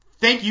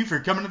Thank you for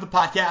coming to the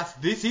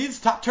podcast. This is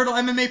Top Turtle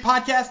MMA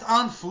Podcast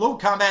on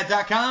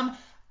FlowCombat.com.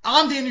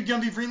 I'm Daniel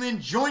Gumby Freeland,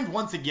 joined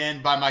once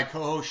again by my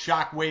co-host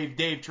Shockwave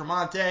Dave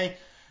Tremonte.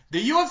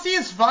 The UFC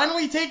is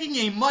finally taking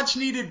a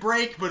much-needed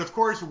break, but of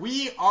course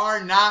we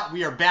are not.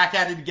 We are back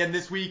at it again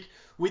this week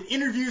with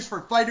interviews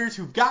for fighters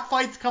who've got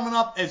fights coming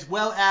up, as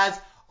well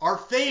as our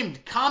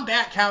famed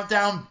Combat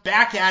Countdown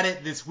back at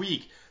it this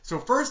week. So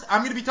first,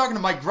 I'm going to be talking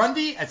to Mike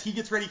Grundy as he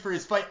gets ready for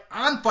his fight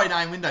on Fight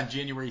Island on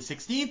January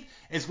 16th,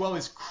 as well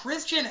as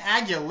Christian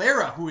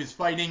Aguilera, who is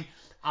fighting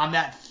on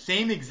that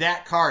same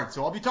exact card.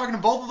 So I'll be talking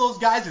to both of those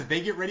guys as they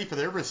get ready for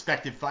their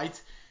respective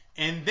fights.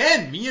 And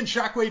then me and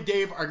Shockwave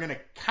Dave are going to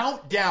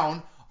count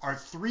down our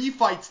 3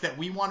 fights that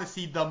we want to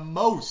see the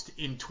most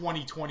in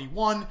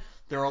 2021.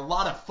 There are a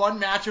lot of fun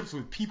matchups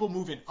with people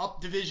moving up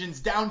divisions,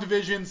 down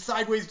divisions,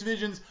 sideways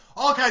divisions,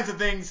 all kinds of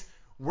things.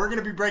 We're going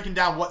to be breaking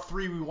down what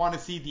 3 we want to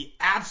see the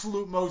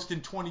absolute most in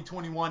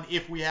 2021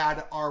 if we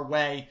had our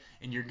way,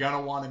 and you're going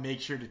to want to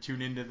make sure to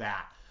tune into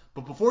that.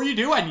 But before you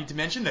do, I need to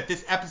mention that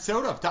this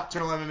episode of Top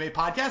Turtle MMA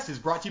Podcast is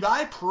brought to you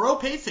by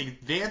ProPace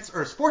Advanced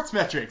Sports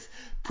Metrics.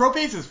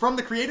 ProPace is from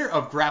the creator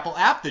of Grapple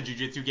app, the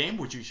jiu-jitsu game,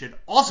 which you should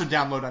also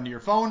download onto your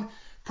phone.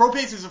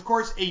 ProPace is, of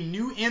course, a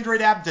new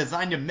Android app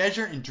designed to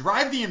measure and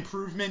drive the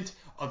improvement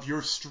of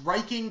your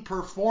striking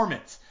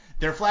performance.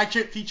 Their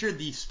flagship feature,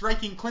 the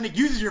Striking Clinic,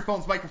 uses your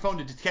phone's microphone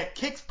to detect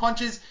kicks,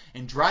 punches,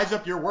 and drives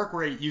up your work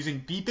rate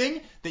using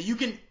beeping that you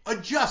can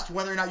adjust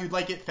whether or not you'd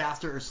like it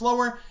faster or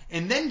slower,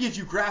 and then gives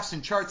you graphs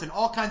and charts and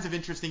all kinds of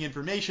interesting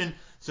information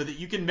so that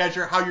you can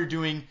measure how you're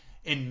doing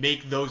and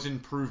make those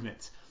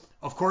improvements.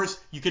 Of course,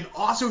 you can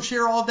also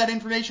share all of that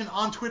information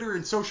on Twitter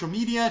and social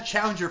media,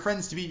 challenge your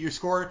friends to beat your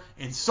score,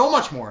 and so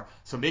much more.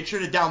 So make sure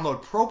to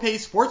download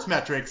ProPace Sports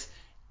Metrics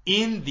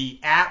in the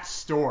App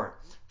Store.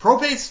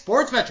 ProPace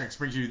Sports Metrics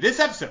brings you this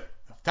episode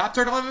of Top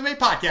Turtle MMA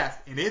Podcast,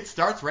 and it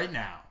starts right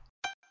now.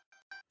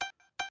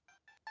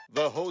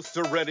 The hosts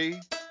are ready.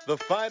 The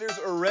fighters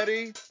are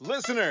ready.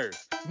 Listeners,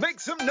 make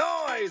some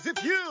noise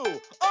if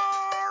you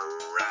are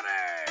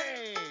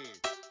ready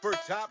for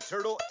Top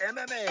Turtle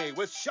MMA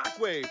with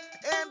Shockwave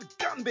and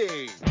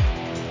Gumby.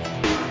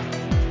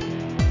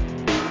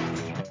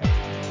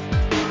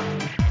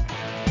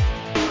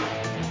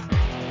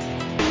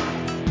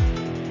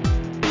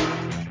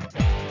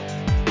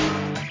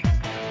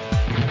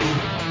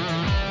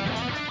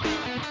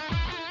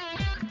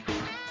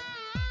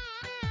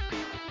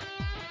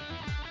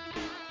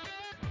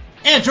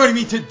 And joining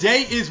me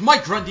today is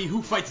Mike Grundy,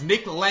 who fights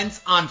Nick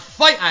Lentz on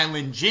Fight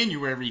Island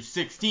January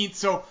 16th.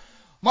 So,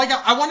 Mike,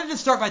 I wanted to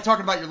start by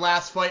talking about your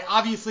last fight.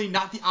 Obviously,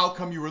 not the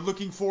outcome you were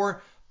looking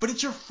for, but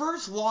it's your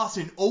first loss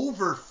in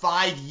over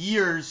 5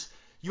 years.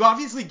 You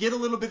obviously get a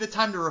little bit of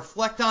time to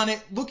reflect on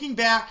it. Looking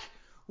back,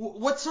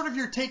 what's sort of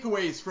your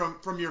takeaways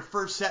from your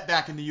first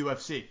setback in the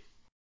UFC?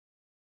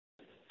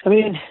 I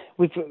mean,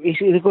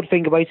 the good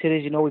thing about it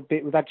is,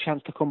 we've had a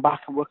chance to come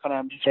back and work on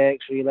our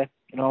mistakes, really.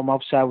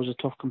 Mobsar was a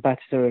tough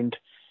competitor, and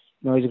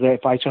he's a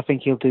great fighter. I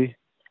think he'll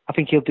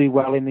do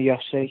well in the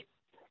UFC.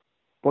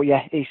 But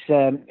yeah,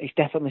 it's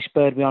definitely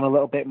spurred me on a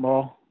little bit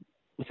more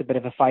with a bit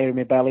of a fire in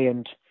my belly,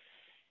 and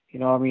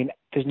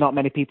there's not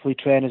many people who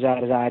train as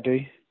hard as I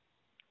do,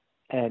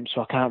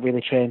 so I can't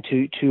really train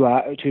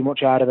too much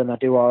harder than I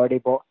do already.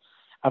 But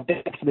I've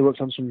definitely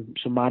worked on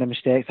some minor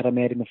mistakes that I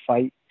made in the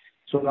fight.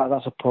 So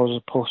that's a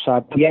plus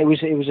side. But yeah, it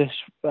was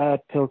a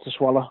pill to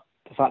swallow.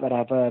 The fact that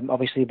I've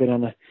obviously been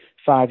on a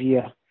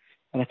 5-year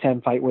and a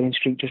 10-fight winning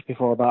streak just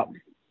before that.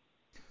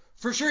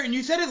 For sure, and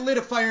you said it lit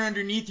a fire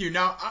underneath you.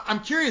 Now, I'm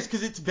curious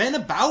because it's been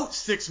about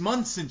 6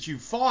 months since you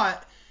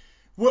fought.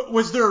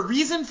 Was there a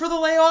reason for the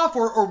layoff,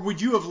 or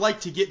would you have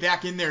liked to get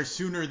back in there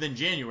sooner than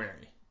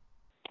January?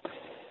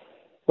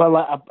 Well,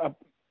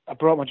 I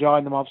broke my jaw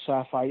in the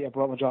Mobsar fight. I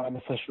broke my jaw in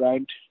the first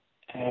round.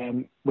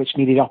 Which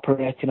needed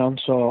operating on,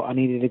 so I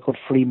needed a good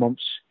 3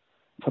 months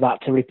for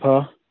that to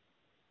repair.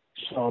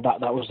 So that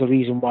was the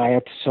reason why I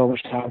had so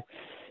much time.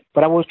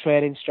 But I was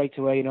training straight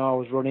away, I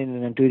was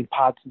running and doing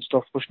pads and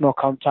stuff, but no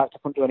contact. I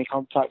couldn't do any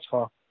contact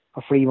for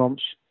 3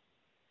 months.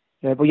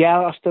 But yeah,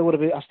 I still would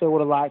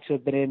have liked to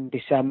have been in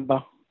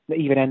December,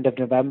 even end of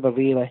November,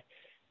 really.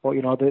 But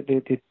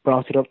they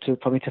brought it up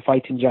for me to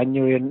fight in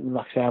January, and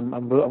like I say,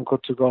 I'm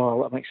good to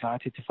go. I'm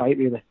excited to fight,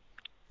 really.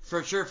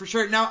 For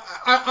sure. Now,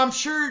 I'm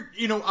sure,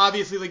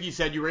 obviously, like you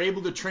said, you were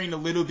able to train a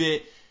little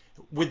bit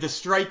with the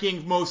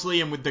striking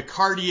mostly and with the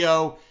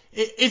cardio.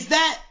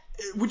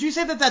 Would you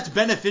say that that's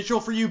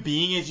beneficial for you,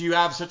 being as you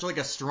have such like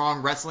a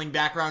strong wrestling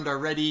background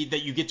already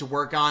that you get to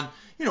work on,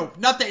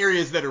 not the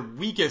areas that are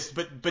weakest,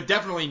 but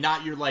definitely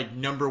not your like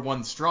number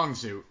one strong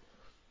suit?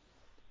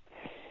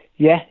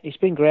 Yeah, it's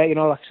been great.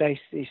 Like I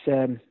say,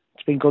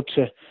 it's been good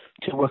to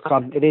work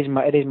on. It is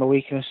my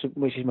weakness,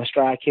 which is my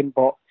striking,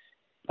 but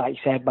like you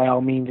said, by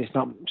all means, it's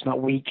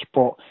not weak,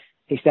 but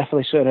it's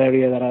definitely a certain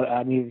area that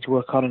I needed to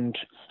work on, and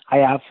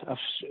I've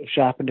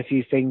sharpened a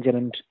few things,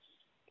 and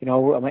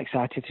I'm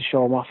excited to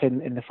show them off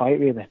in the fight,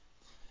 really.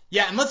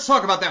 Yeah, and let's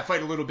talk about that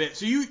fight a little bit.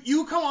 So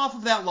you come off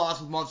of that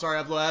loss with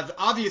Movsar Evloev,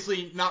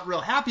 obviously not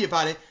real happy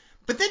about it,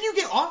 But then you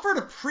get offered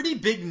a pretty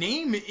big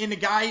name in a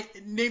guy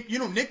named,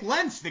 Nick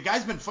Lentz. The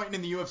guy's been fighting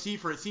in the UFC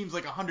for, it seems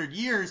like, 100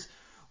 years.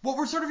 What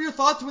were sort of your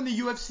thoughts when the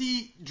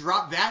UFC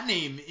dropped that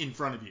name in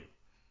front of you?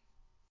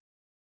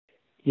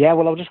 Yeah,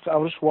 well, I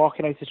was just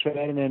walking out to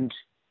training,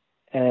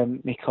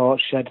 and my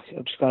coach said,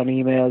 "I've just got an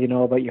email,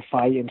 about your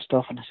fight and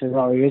stuff." And I said,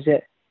 "Oh, who is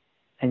it?"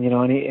 And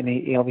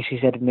he obviously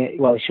said,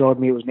 he showed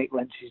me it was Nick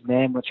Lentz's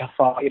name, which I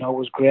thought,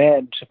 was great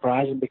and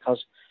surprising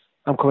because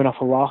I'm coming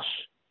off a loss,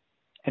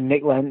 and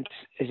Nick Lentz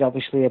is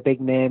obviously a big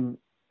name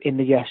in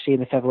the UFC in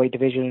the featherweight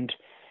division,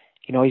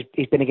 and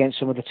he's been against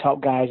some of the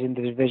top guys in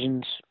the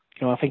divisions.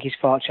 I think he's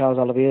fought Charles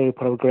Oliveira, who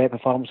put up a great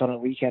performance on the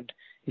weekend.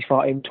 He's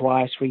fought him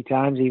twice, 3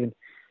 times even.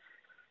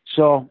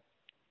 So,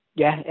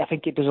 yeah, I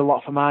think it does a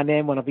lot for my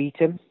name when I beat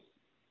him.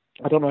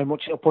 I don't know how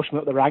much it'll push me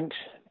up the ranks,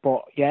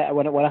 but yeah,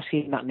 when I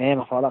seen that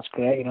name, I thought that's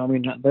great.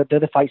 They're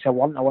the fights I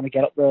want. I want to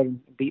get up there and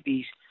beat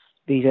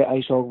these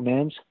household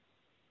names.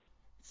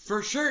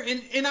 For sure,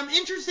 and I'm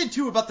interested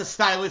too about the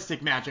stylistic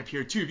matchup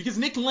here too, because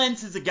Nick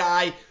Lentz is a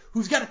guy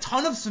who's got a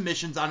ton of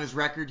submissions on his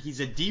record. He's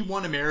a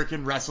D1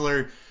 American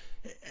wrestler.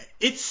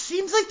 It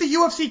seems like the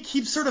UFC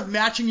keeps sort of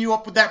matching you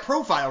up with that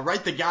profile,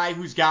 right? The guy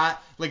who's got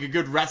like a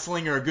good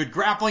wrestling or a good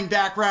grappling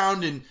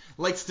background and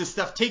likes to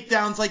stuff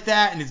takedowns like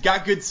that, and has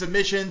got good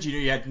submissions.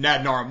 You had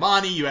Nad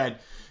Narimani, you had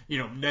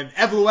Ned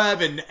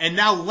Evloev, and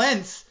now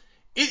Lentz.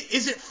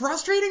 Is it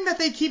frustrating that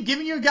they keep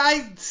giving you a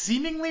guy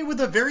seemingly with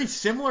a very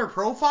similar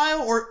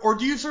profile, or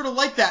do you sort of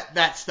like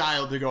that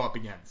style to go up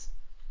against?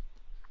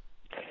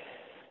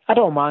 I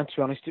don't mind, to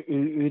be honest,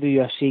 who the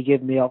UFC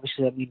give me.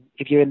 Obviously,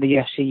 if you're in the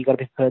UFC, you've got to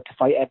be prepared to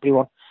fight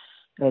everyone,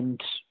 and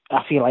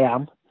I feel I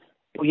am.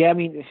 But yeah,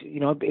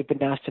 it'd be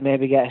nice to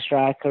maybe get a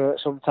striker at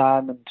some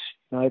time, and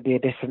it'd be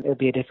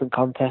a different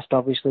contest,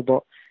 obviously.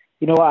 But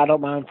you know what, I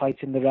don't mind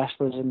fighting the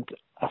wrestlers, and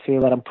I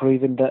feel that I'm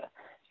proving that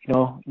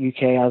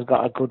UK has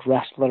got a good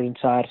wrestler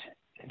inside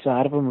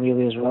of them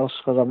really as well.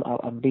 Because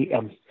I'm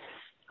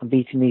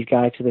beating these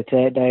guys to the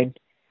takedown,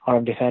 or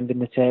I'm defending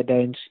the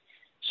takedowns.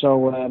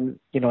 So,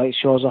 it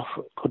shows off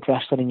good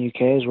wrestling in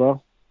UK as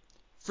well.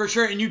 For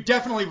sure, and you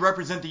definitely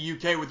represent the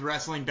UK with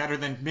wrestling better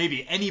than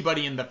maybe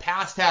anybody in the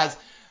past has.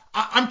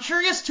 I'm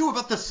curious, too,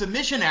 about the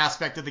submission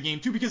aspect of the game,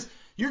 too, because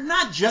you're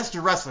not just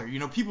a wrestler.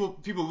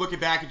 People looking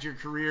back at your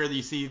career,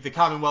 you see the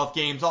Commonwealth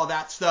Games, all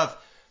that stuff,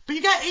 but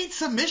you got 8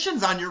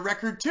 submissions on your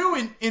record,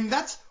 too, and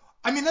that's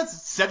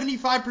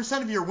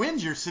 75% of your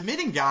wins. You're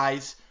submitting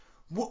guys.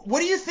 What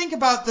do you think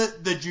about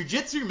the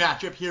jiu-jitsu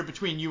matchup here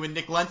between you and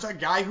Nick Lentz, a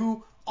guy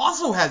who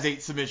also has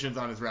 8 submissions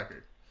on his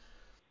record?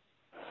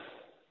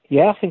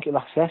 Yeah, I think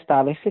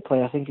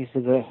stylistically, I think it's a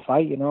great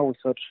fight.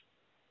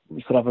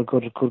 We could have a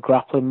good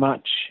grappling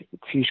match,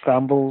 a few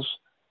scrambles,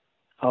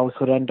 or we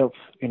could end up,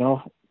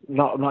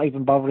 not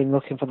even bothering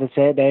looking for the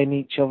takedown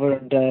each other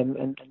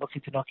and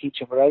looking to knock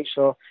each other out.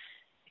 So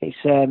it's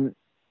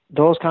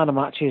those kind of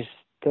matches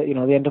that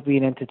they end up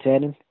being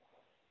entertaining.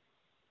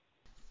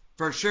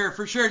 For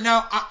sure.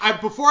 Now,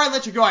 before I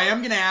let you go, I am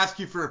going to ask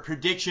you for a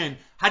prediction.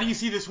 How do you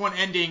see this one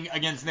ending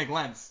against Nick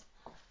Lentz?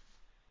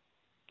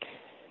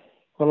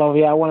 Well,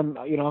 yeah, I want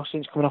to,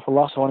 since coming off a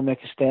loss, I want to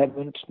make a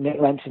statement. Nick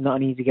Lentz is not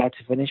an easy guy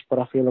to finish, but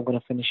I feel I'm going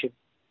to finish him.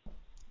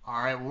 All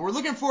right, well, we're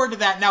looking forward to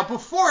that. Now,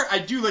 before I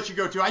do let you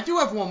go, too, I do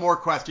have one more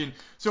question.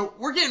 So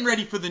we're getting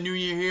ready for the new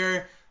year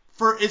here.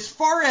 For as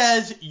far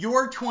as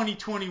your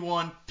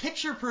 2021,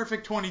 picture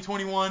perfect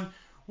 2021,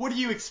 what do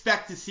you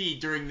expect to see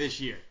during this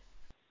year?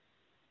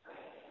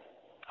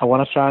 I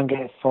want to try and get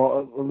at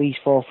least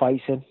 4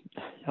 fights in.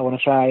 I want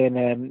to try and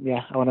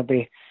I want to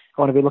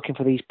be looking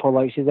for these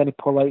pullouts. If there's any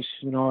pullouts,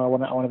 I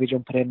want to be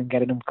jumping in and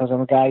getting them because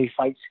I'm a guy who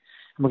fights.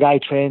 I'm a guy who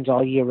trains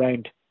all year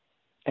round,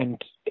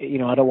 and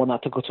I don't want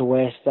that to go to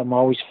waste. I'm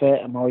always fit.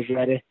 I'm always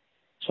ready.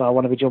 So I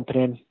want to be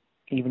jumping in,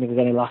 even if there's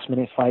any last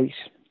minute fights.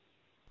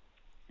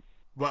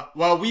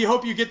 Well, we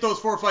hope you get those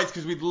 4 fights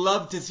because we'd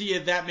love to see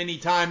it that many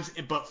times.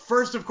 But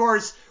first, of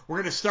course, we're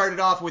going to start it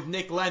off with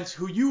Nick Lentz,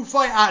 who you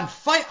fight on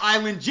Fight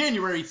Island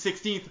January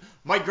 16th.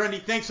 Mike Grundy,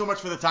 thanks so much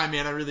for the time,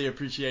 man. I really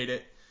appreciate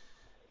it.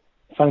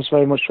 Thanks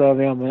very much for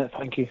having me on, mate.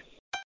 Thank you.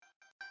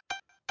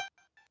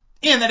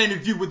 And that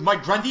interview with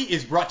Mike Grundy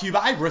is brought to you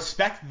by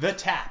Respect the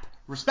Tap.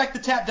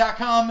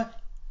 RespectTheTap.com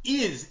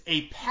is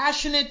a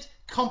passionate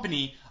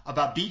company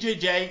about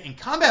BJJ and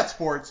combat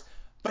sports,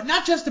 but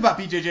not just about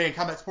BJJ and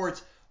combat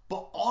sports,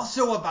 but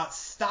also about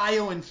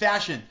style and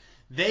fashion.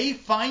 They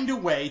find a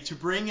way to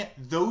bring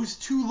those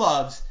two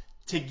loves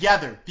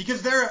together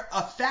because they're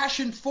a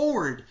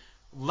fashion-forward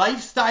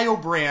lifestyle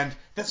brand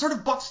that sort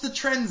of bucks the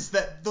trends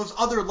that those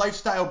other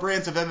lifestyle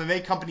brands of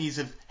MMA companies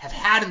have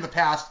had in the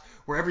past,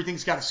 where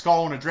everything's got a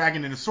skull and a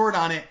dragon and a sword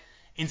on it.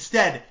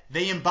 Instead,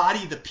 they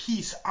embody the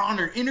peace,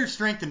 honor, inner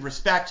strength, and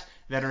respect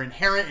that are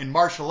inherent in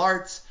martial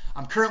arts.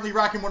 I'm currently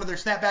rocking one of their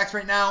snapbacks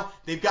right now.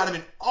 They've got them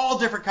in all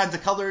different kinds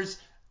of colors.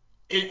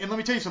 And let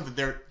me tell you something,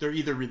 they're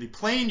either really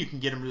plain, you can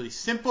get them really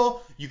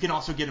simple, you can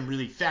also get them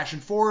really fashion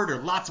forward or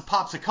lots of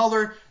pops of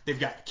color. They've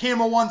got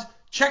camo ones.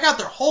 Check out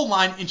their whole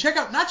line and check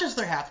out not just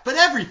their hats, but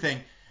everything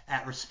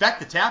at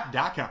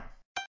RespectTheTap.com.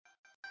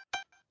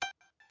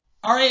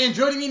 All right, and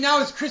joining me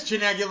now is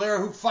Christian Aguilera,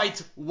 who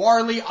fights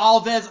Warlley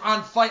Alves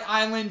on Fight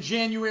Island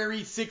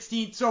January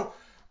 16th. So,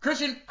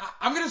 Christian,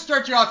 I'm going to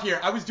start you off here.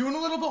 I was doing a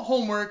little bit of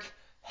homework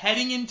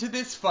heading into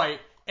this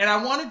fight, and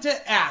I wanted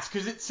to ask,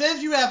 because it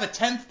says you have a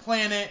 10th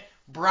Planet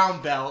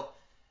brown belt,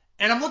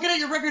 and I'm looking at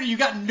your record, and you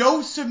got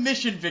no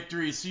submission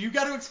victories, so you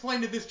got to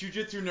explain to this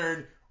jiu-jitsu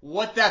nerd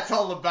what that's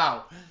all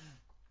about.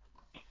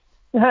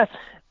 I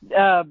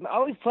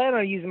always plan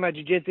on using my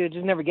jiu-jitsu. It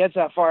just never gets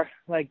that far.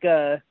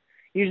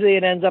 Usually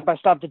it ends up I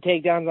stop the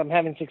takedowns. I'm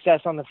having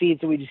success on the feet,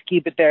 so we just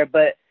keep it there.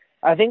 But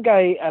I think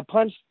I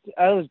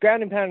was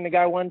ground and pounding a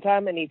guy one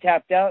time, and he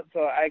tapped out, so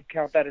I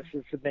count that as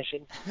a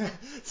submission.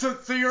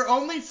 So your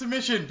only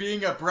submission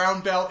being a brown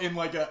belt in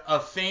like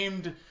a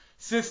famed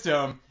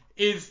system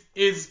is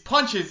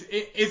punches.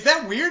 Is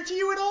that weird to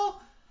you at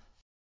all?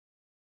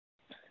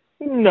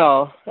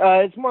 No,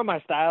 it's more my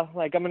style.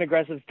 Like, I'm an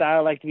aggressive style.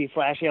 I like to be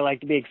flashy. I like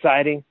to be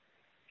exciting.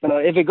 So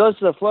if it goes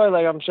to the floor,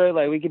 like, I'm sure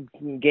like we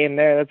could game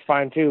there. That's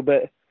fine too.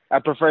 But I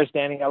prefer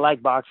standing. I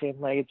like boxing.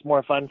 Like, it's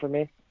more fun for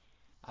me.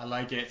 I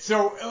like it.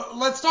 So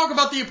let's talk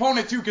about the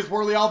opponent too, because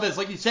Warlley Alves,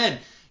 like you said,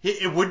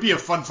 it would be a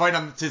fun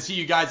fight to see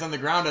you guys on the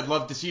ground. I'd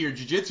love to see your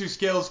jiu-jitsu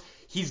skills.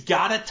 He's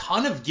got a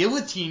ton of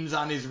guillotines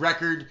on his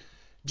record.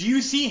 Do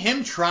you see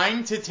him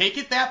trying to take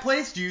it that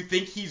place? Do you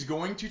think he's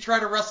going to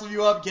try to wrestle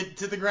you up, get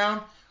to the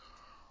ground?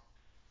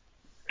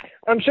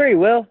 I'm sure he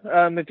will.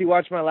 If you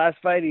watch my last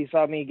fight, he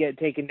saw me get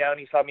taken down.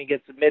 He saw me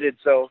get submitted.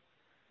 So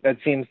that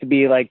seems to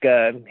be like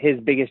his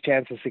biggest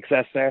chance of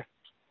success there.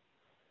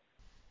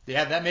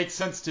 Yeah, that makes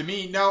sense to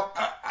me. Now,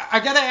 I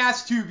got to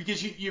ask, too,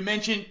 because you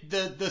mentioned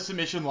the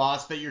submission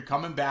loss that you're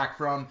coming back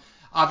from.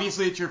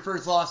 Obviously, it's your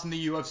first loss in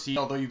the UFC,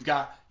 although you've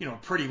got, a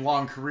pretty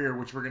long career,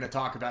 which we're going to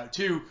talk about,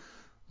 too.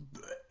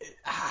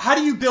 How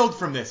do you build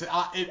from this?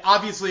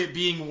 Obviously, it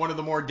being one of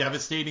the more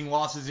devastating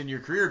losses in your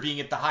career, being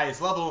at the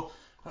highest level,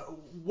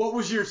 what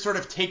was your sort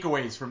of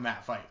takeaways from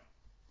that fight?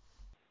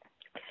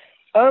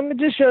 It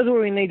just shows where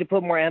we need to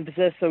put more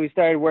emphasis. So we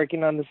started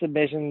working on the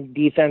submission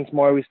defense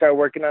more. We started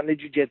working on the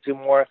jiu-jitsu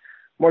more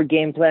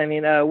game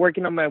planning,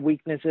 working on my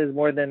weaknesses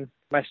more than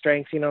my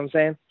strengths, you know what I'm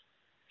saying?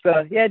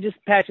 So, yeah, just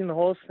patching the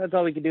holes. That's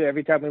all we can do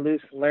every time we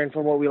lose. Learn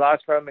from what we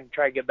lost from and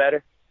try to get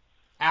better.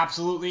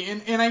 Absolutely.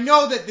 And I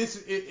know that this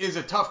is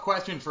a tough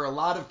question for a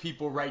lot of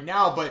people right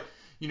now, but,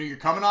 you're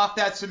coming off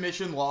that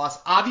submission loss.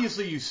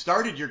 Obviously, you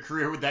started your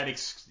career with that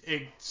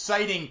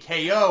exciting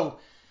KO.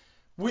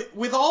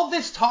 With all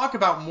this talk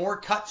about more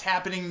cuts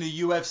happening in the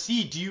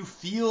UFC, do you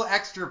feel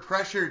extra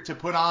pressure to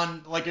put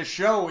on like a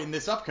show in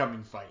this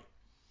upcoming fight?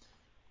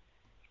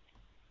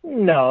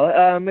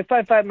 No. If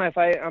I fight my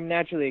fight, I'm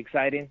naturally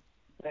exciting.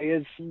 Like,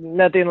 it's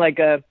nothing like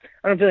I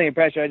don't feel any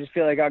pressure. I just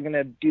feel like I'm going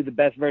to do the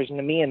best version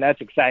of me, and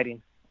that's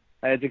exciting.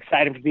 It's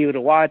exciting for people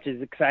to watch.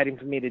 It's exciting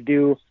for me to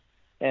do,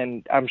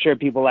 and I'm sure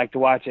people like to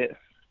watch it.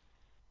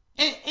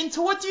 And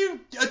to what do you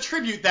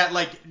attribute that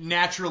like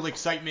natural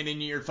excitement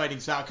in your fighting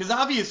style? Because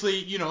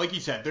obviously, like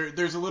you said,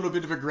 there's a little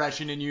bit of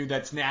aggression in you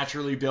that's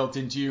naturally built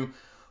into you.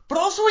 But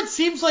also it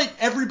seems like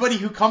everybody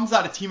who comes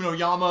out of Team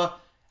Oyama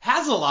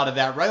has a lot of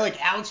that, right?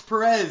 Like Alex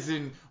Perez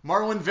and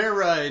Marlon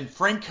Vera and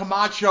Frank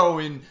Camacho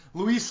and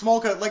Luis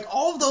Smolka. Like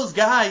all of those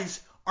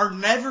guys are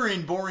never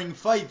in boring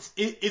fights.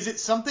 Is it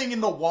something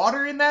in the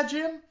water in that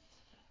gym?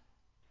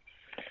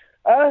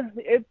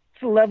 It's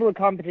the level of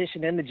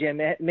competition in the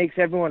gym. It makes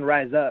everyone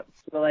rise up.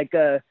 So,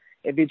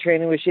 if you're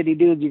training with shitty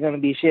dudes, you're going to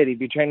be shitty. If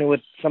you're training with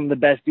some of the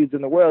best dudes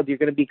in the world, you're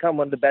going to become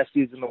one of the best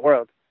dudes in the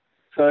world.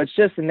 So it's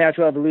just a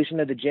natural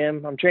evolution of the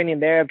gym. I'm training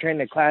there. I'm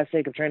training at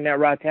Classic. I'm training at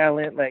Raw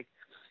Talent. Like,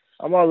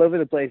 I'm all over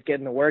the place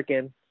getting the work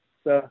in.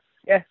 So,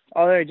 yeah,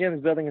 all our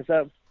gyms building us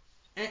up.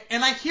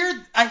 And I hear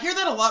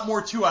that a lot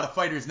more too out of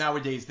fighters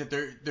nowadays, that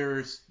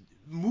they're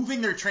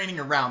moving their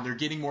training around. They're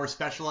getting more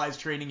specialized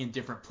training in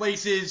different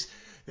places.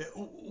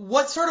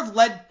 What sort of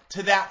led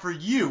to that for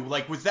you?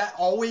 Like, was that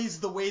always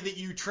the way that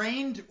you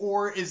trained,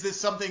 or is this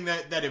something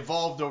that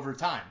evolved over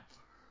time?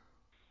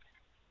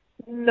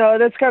 No,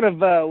 that's kind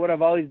of what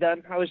I've always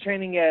done. I was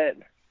training at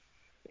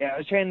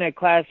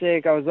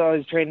Classic. I was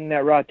always training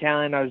at Raw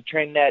Talent. I was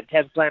training at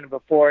 10th Planet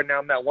before. Now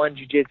I'm at One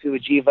Jiu-Jitsu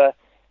with Jiva.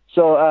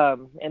 So,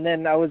 and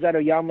then I was at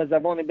Oyama's.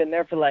 I've only been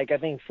there for I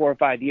think 4 or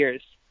 5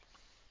 years.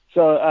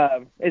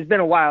 So it's been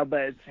a while,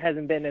 but it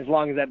hasn't been as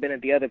long as I've been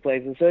at the other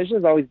places. So it's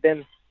just always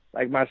been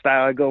like my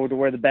style. I go to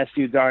where the best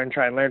dudes are and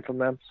try and learn from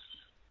them.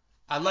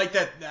 I like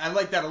that. I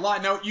like that a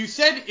lot. Now, you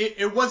said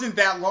it wasn't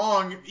that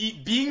long.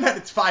 Being that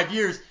it's 5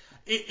 years,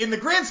 in the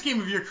grand scheme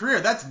of your career,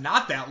 that's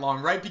not that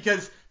long, right?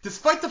 Because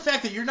despite the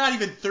fact that you're not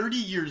even 30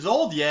 years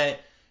old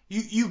yet,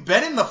 you've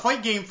been in the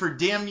fight game for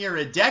damn near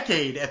a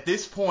decade at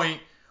this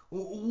point.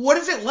 What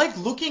is it like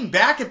looking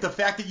back at the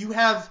fact that you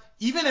have,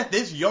 even at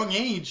this young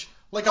age,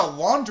 like a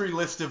laundry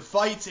list of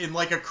fights in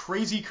like a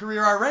crazy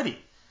career already?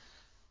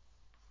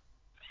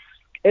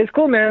 It's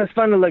cool, man. It's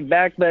fun to look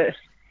back, but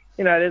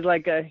it is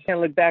like you can't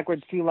look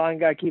backwards too long.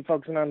 Got to keep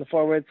focusing on the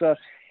forward. So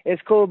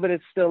it's cool, but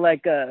it's still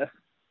like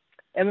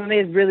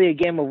MMA is really a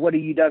game of what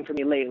have you done for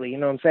me lately. You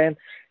know what I'm saying?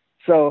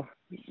 So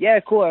yeah,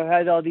 cool. I've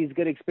had all these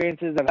good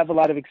experiences. I have a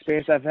lot of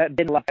experience. I've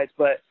been a lot,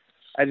 but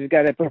I just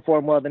got to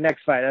perform well the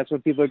next fight. That's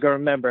what people are going to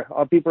remember.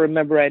 All people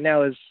remember right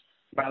now is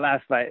my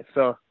last fight.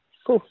 So,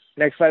 cool.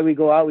 Next fight we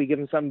go out, we give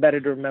them something better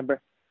to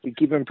remember. We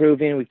keep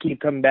improving. We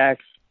keep coming back.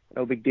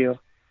 No big deal.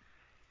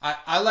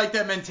 I like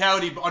that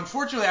mentality, but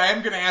unfortunately, I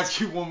am going to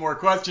ask you one more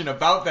question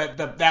about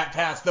that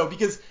pass, though,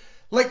 because,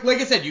 like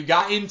I said, you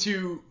got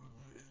into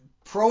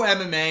pro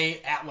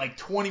MMA at like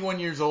 21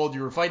 years old.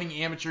 You were fighting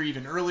amateur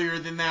even earlier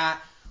than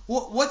that.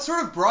 What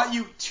sort of brought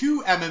you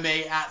to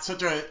MMA at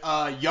such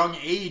a young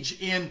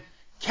age and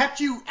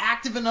kept you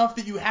active enough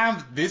that you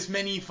have this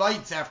many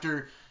fights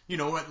after,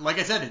 like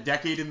I said, a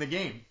decade in the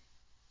game?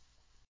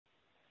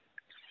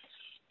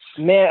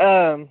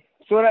 Man,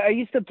 so I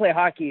used to play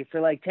hockey for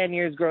like 10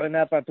 years growing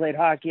up. I played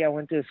hockey. I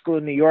went to school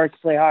in New York to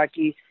play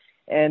hockey.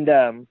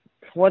 And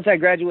once I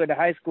graduated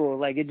high school,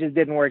 like it just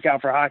didn't work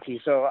out for hockey.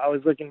 So I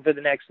was looking for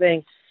the next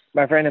thing.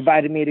 My friend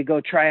invited me to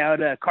go try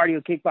out a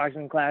cardio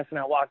kickboxing class, and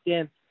I walked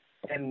in.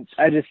 And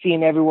I just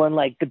seen everyone,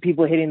 like the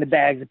people hitting the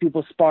bags, the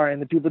people sparring,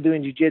 the people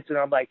doing jiu-jitsu.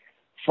 And I'm like,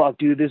 fuck,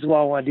 dude, this is what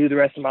I want to do the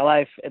rest of my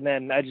life. And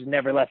then I just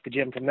never left the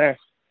gym from there.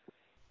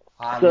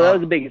 So that was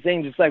the biggest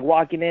thing, just like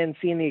walking in,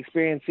 seeing the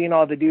experience, seeing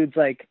all the dudes.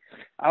 Like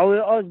I was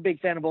always a big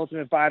fan of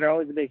Ultimate Fighter,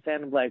 always a big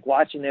fan of like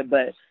watching it,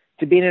 but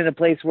to being in a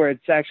place where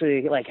it's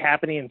actually like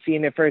happening and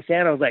seeing it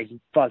firsthand, I was like,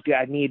 fuck, dude,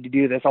 I need to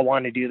do this. I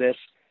want to do this.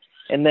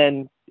 And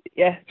then,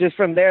 yeah, just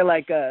from there,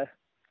 like, I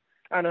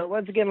don't know,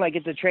 once again, like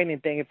it's a training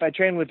thing. If I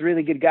train with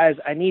really good guys,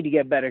 I need to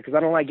get better because I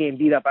don't like getting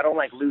beat up. I don't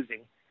like losing.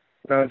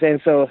 You know what I'm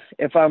saying? So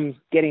if I'm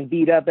getting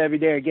beat up every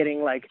day or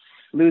getting like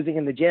losing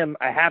in the gym,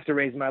 I have to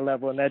raise my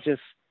level. And that's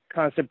just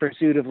constant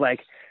pursuit of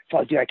like,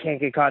 fuck, dude, I can't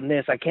get caught in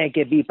this. I can't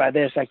get beat by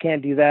this. I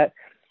can't do that.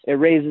 It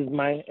raises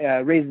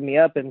me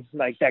up, and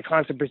like that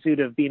constant pursuit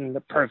of being the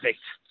perfect.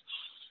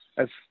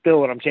 That's still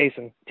what I'm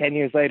chasing. 10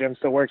 years later, I'm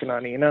still working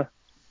on it,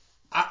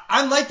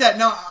 I like that.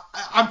 Now,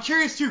 I'm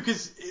curious too,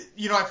 because,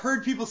 I've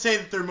heard people say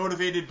that they're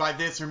motivated by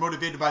this or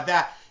motivated by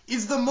that.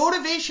 Is the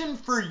motivation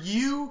for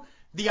you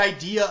the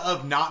idea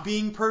of not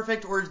being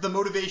perfect, or is the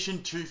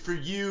motivation for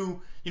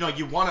you,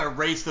 you want to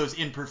erase those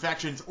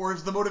imperfections, or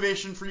is the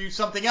motivation for you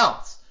something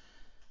else?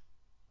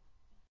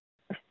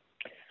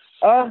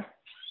 I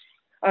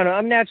don't know.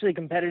 I'm naturally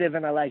competitive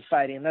and I like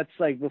fighting. That's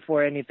like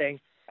before anything.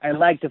 I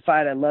like to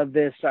fight. I love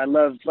this. I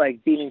love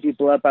like beating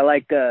people up. I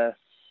like,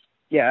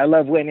 I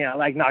love winning. I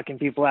like knocking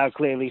people out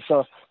clearly.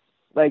 So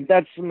like,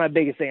 that's my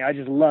biggest thing. I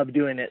just love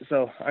doing it.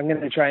 So I'm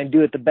going to try and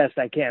do it the best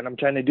I can. I'm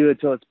trying to do it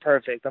till it's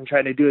perfect. I'm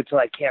trying to do it till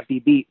I can't be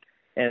beat.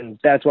 And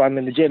that's why I'm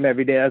in the gym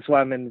every day. That's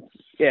why and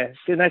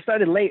I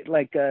started late.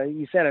 Like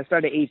you said, I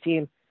started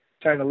 18,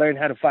 trying to learn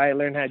how to fight,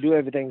 learn how to do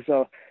everything.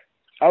 So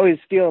I always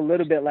feel a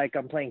little bit like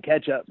I'm playing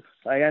catch up.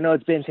 Like I know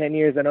it's been 10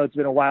 years. I know it's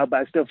been a while, but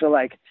I still feel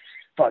like,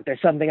 fuck,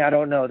 there's something I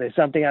don't know. There's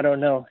something I don't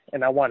know,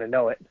 and I want to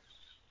know it.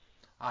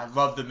 I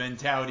love the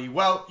mentality.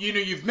 Well,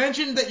 you've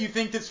mentioned that you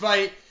think this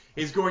fight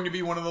is going to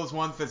be one of those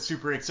ones that's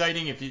super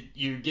exciting if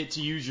you get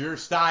to use your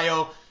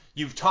style.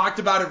 You've talked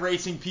about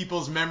erasing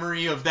people's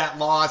memory of that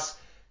loss.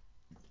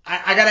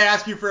 I got to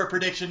ask you for a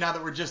prediction now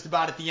that we're just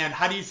about at the end.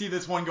 How do you see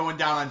this one going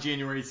down on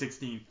January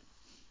 16th?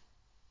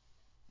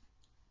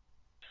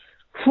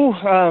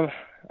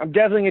 I'm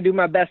definitely going to do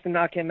my best to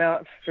knock him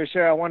out for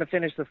sure. I want to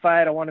finish the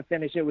fight. I want to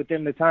finish it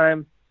within the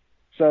time.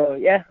 So,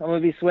 yeah, I'm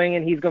going to be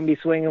swinging. He's going to be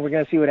swinging. We're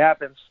going to see what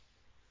happens.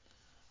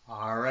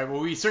 All right,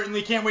 well, we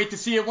certainly can't wait to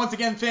see it. Once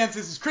again, fans,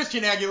 this is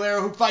Christian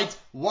Aguilera, who fights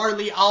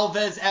Warlley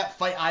Alves at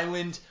Fight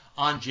Island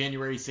on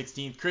January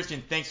 16th.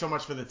 Christian, thanks so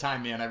much for the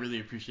time, man. I really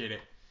appreciate it.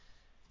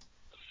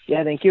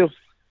 Yeah, thank you.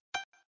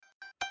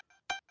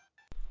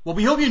 Well,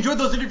 we hope you enjoyed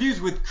those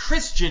interviews with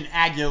Christian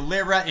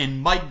Aguilera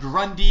and Mike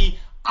Grundy.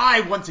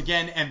 I, once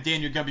again, am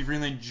Daniel Gumby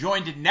Freeland,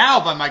 joined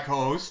now by my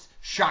co-host,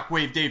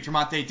 Shockwave Dave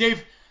Tremonte.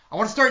 Dave, I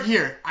want to start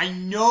here. I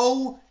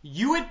know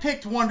you had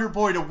picked Wonder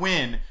Boy to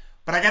win,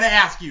 but I got to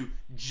ask you,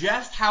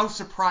 just how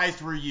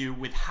surprised were you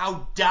with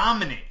how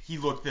dominant he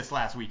looked this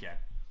last weekend?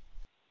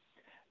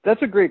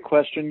 That's a great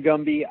question,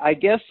 Gumby. I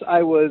guess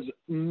I was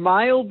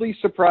mildly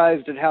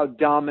surprised at how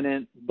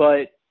dominant,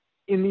 but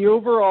in the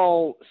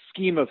overall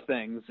scheme of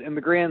things, in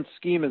the grand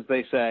scheme, as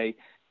they say,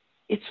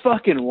 it's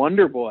fucking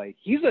Wonder Boy.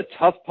 He's a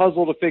tough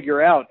puzzle to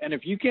figure out, and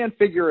if you can't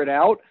figure it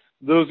out,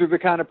 those are the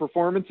kind of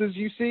performances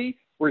you see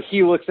where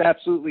he looks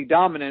absolutely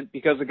dominant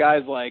because the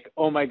guy's like,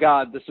 oh my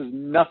God, this is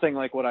nothing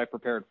like what I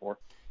prepared for.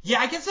 Yeah,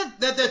 I guess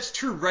that's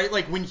true, right?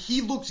 Like, when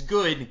he looks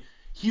good,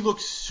 he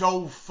looks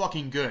so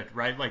fucking good,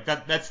 right? Like,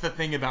 that's the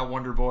thing about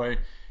Wonder Boy,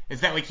 is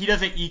that, like, he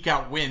doesn't eke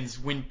out wins.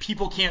 When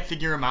people can't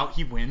figure him out,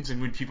 he wins,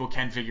 and when people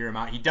can figure him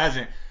out, he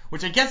doesn't.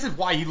 Which I guess is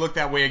why he looked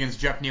that way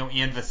against Jeff Neal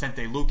and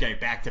Vicente Luque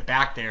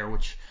back-to-back there,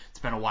 which it's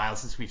been a while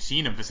since we've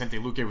seen him. Vicente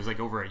Luque was, like,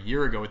 over a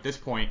year ago at this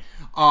point.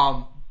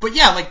 But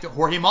yeah, like,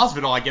 Jorge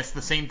Masvidal, I guess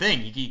the same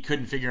thing. He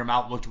couldn't figure him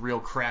out, looked real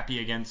crappy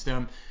against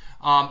him.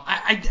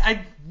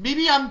 I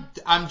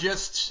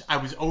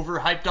was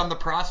overhyped on the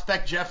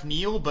prospect Jeff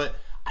Neal, but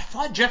I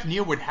thought Jeff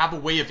Neal would have a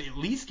way of at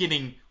least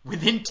getting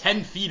within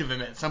 10 feet of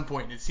him at some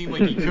point, and it seemed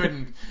like he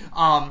couldn't.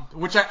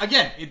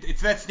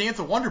 It's that stance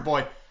of Wonder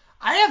Boy.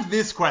 I have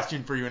this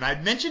question for you, and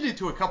I've mentioned it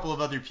to a couple of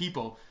other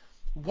people.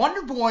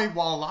 Wonder Boy,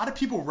 while a lot of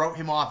people wrote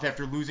him off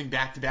after losing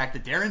back-to-back to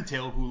Darren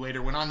Till, who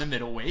later went on to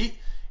middleweight,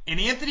 and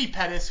Anthony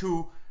Pettis,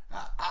 who,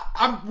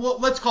 well,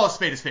 let's call a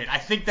spade a spade. I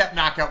think that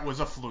knockout was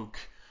a fluke.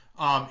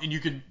 And you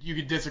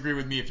could disagree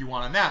with me if you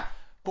want on that.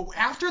 But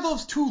after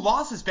those 2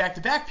 losses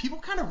back-to-back, people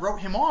kind of wrote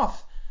him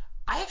off.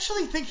 I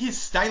actually think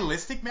his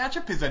stylistic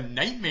matchup is a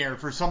nightmare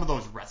for some of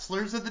those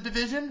wrestlers of the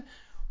division.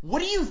 What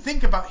do you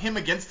think about him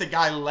against a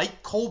guy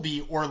like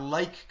Colby or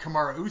like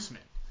Kamaru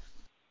Usman?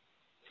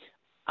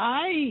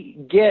 I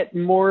get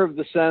more of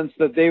the sense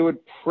that they would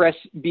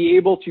be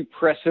able to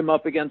press him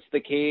up against the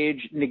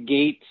cage,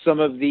 negate some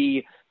of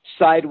the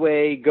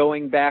sideway,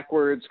 going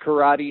backwards,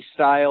 karate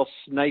style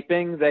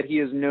sniping that he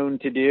is known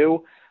to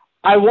do.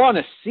 I want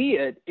to see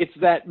it. It's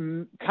that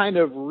kind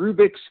of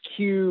Rubik's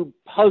Cube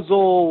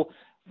puzzle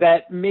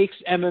that makes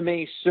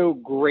MMA so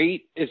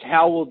great, is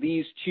how will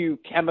these two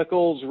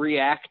chemicals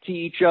react to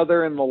each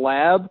other in the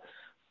lab?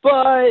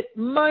 But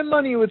my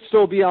money would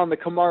still be on the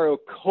Kamaru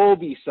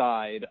Colby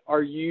side.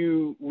 Are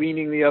you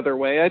leaning the other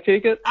way, I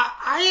take it?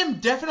 I am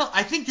definitely.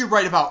 I think you're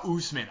right about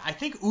Usman. I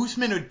think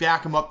Usman would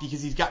back him up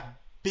because he's got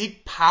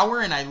big power,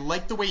 and I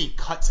like the way he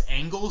cuts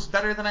angles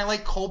better than I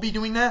like Colby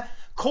doing that.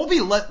 Colby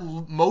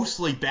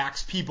mostly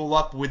backs people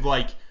up with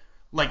like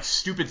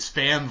stupid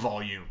spam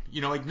volume.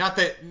 You know, like not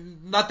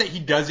that he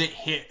doesn't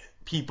hit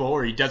people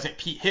or he doesn't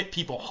hit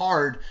people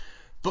hard,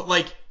 but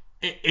like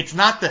it's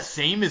not the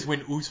same as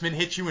when Usman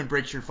hits you and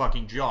breaks your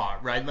fucking jaw,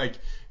 right? Like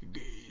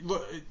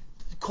look,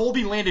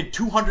 Colby landed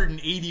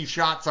 280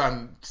 shots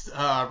on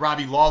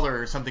Robbie Lawler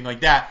or something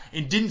like that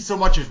and didn't so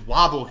much as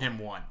wobble him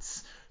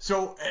once.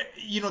 So,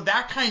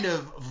 that kind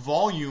of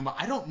volume,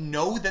 I don't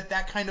know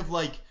that kind of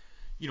like,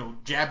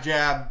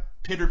 jab,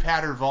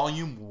 pitter-patter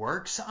volume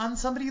works on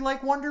somebody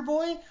like Wonder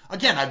Boy.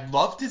 Again, I'd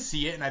love to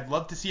see it, and I'd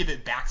love to see if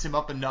it backs him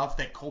up enough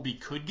that Colby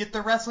could get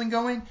the wrestling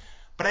going.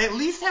 But I at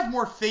least have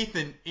more faith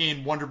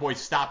in Wonder Boy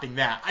stopping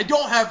that. I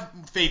don't have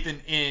faith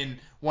in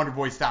Wonder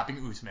Boy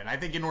stopping Usman. I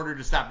think in order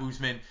to stop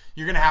Usman,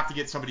 you're going to have to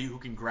get somebody who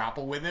can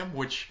grapple with him,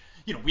 which,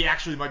 we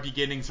actually might be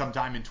getting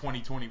sometime in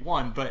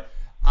 2021. But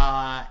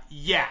I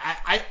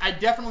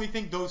definitely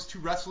think those two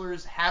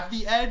wrestlers have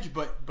the edge,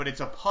 but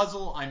it's a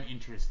puzzle I'm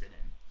interested in.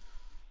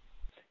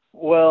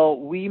 Well,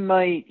 we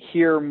might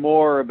hear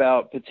more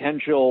about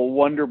potential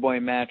Wonder Boy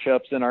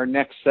matchups in our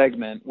next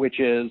segment, which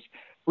is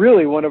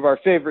really one of our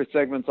favorite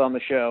segments on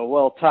the show.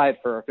 Well, tied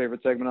for our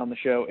favorite segment on the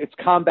show. It's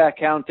Combat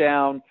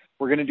Countdown.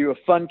 We're going to do a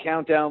fun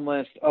countdown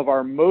list of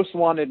our most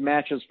wanted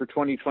matches for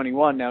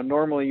 2021. Now,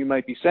 normally you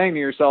might be saying to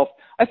yourself,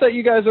 I thought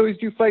you guys always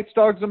do Fights,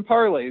 Dogs, and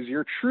Parlays,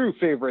 your true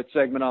favorite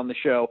segment on the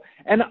show.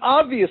 And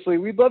obviously,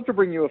 we'd love to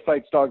bring you a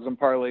Fights, Dogs, and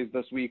Parlays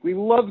this week. We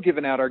love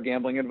giving out our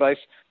gambling advice,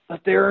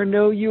 but there are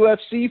no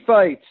UFC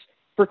fights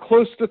for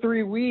close to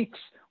 3 weeks.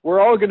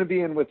 We're all going to be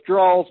in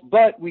withdrawals,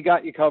 but we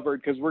got you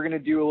covered because we're going to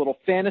do a little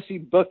fantasy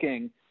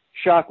booking,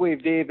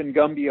 Shockwave Dave and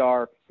Gumby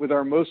are, with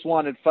our most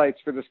wanted fights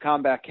for this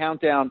Combat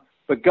Countdown.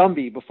 But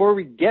Gumby, before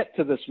we get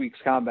to this week's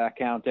Combat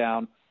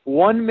Countdown,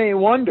 one may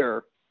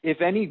wonder if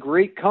any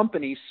great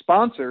company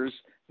sponsors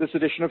this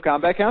edition of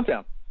Combat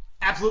Countdown.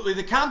 Absolutely.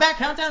 The Combat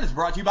Countdown is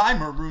brought to you by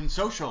Maroon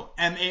Social.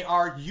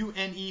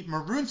 M-A-R-U-N-E.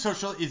 Maroon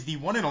Social is the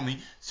one and only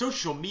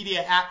social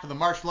media app for the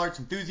martial arts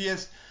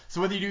enthusiast.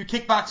 So whether you do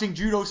kickboxing,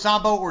 judo,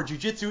 sambo, or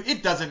jiu-jitsu,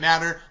 it doesn't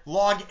matter.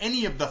 Log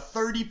any of the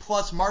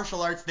 30-plus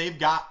martial arts they've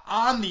got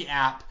on the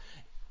app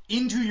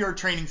into your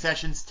training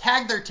sessions,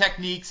 tag their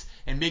techniques,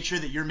 and make sure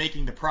that you're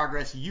making the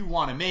progress you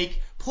want to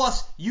make.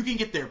 Plus, you can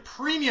get their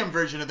premium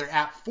version of their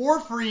app for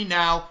free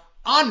now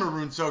on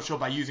Maroon Social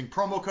by using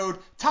promo code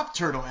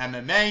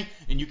TopTurtleMMA,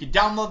 and you can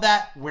download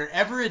that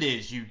wherever it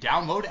is you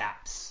download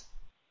apps.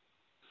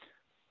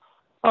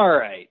 All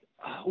right.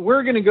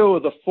 We're going to go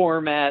with the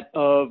format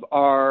of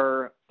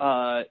our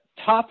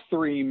top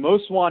 3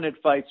 most wanted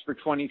fights for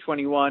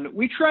 2021.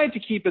 We tried to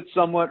keep it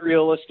somewhat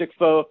realistic,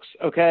 folks,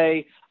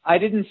 okay? I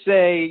didn't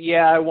say,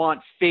 I want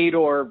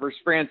Fedor versus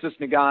Francis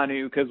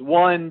Ngannou, because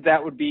 1,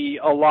 that would be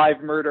a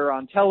live murder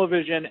on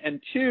television,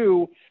 and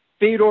 2,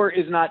 Fedor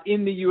is not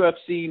in the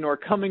UFC nor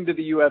coming to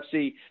the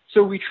UFC,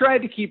 so we tried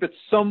to keep it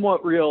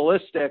somewhat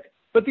realistic,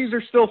 but these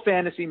are still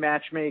fantasy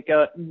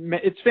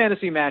it's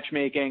fantasy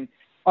matchmaking,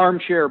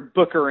 armchair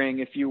bookering,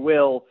 if you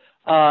will,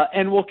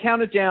 and we'll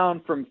count it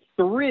down from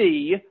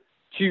 3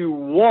 to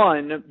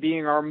 1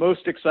 being our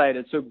most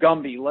excited. So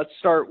Gumby, let's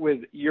start with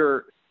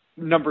your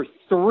number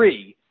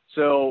 3.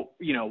 So,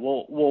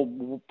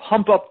 we'll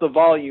pump up the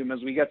volume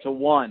as we get to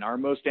 1, our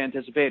most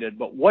anticipated.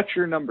 But what's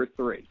your number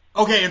 3?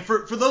 Okay, and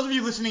for those of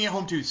you listening at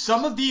home too,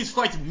 some of these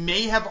fights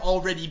may have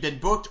already been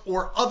booked,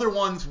 or other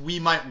ones we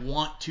might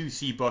want to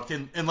see booked.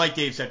 And like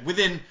Dave said,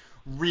 within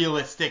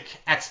realistic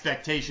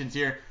expectations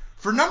here.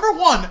 For number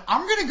 1,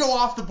 I'm going to go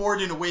off the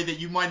board in a way that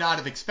you might not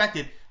have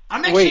expected.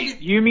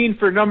 You mean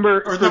for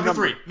number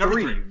 3?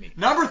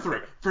 Number 3.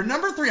 For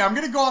number 3, I'm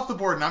going to go off the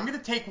board, and I'm going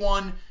to take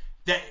one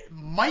that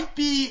might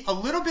be a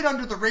little bit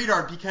under the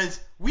radar because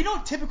we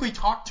don't typically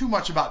talk too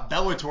much about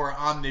Bellator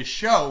on this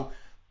show,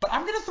 but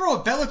I'm going to throw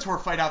a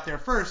Bellator fight out there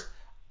first.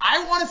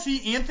 I want to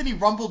see Anthony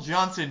Rumble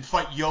Johnson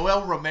fight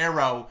Yoel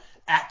Romero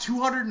at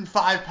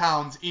 205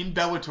 pounds in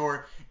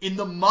Bellator in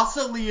the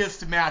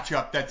muscliest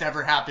matchup that's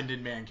ever happened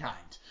in Mankind.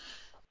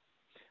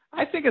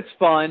 I think it's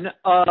fun.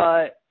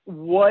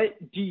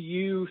 What do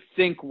you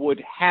think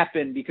would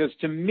happen? Because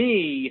to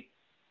me,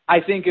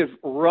 I think if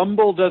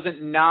Rumble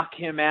doesn't knock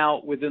him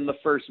out within the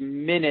first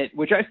minute,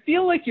 which I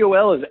feel like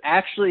Yoel is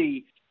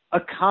actually a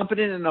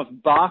competent enough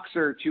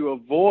boxer to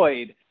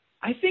avoid,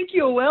 I think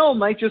Yoel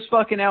might just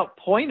fucking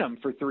outpoint him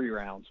for 3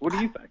 rounds. What do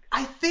you think?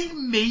 I think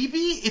maybe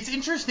it's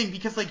interesting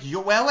because like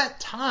Yoel at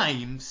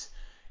times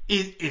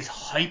is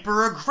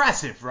hyper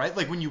aggressive, right?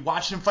 Like when you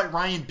watch him fight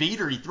Ryan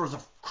Bader, he throws a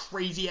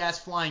crazy ass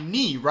flying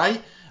knee,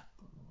 right?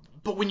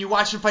 But when you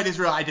watch him fight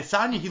Israel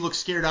Adesanya, he looks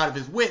scared out of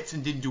his wits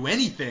and didn't do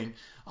anything.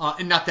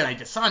 And not that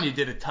Adesanya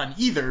did a ton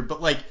either,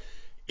 but like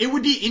it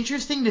would be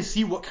interesting to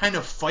see what kind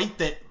of fight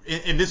that,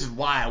 and this is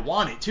why I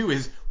want it too,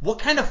 is what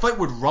kind of fight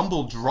would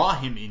Rumble draw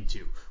him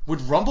into?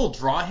 Would Rumble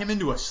draw him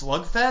into a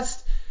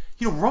slugfest?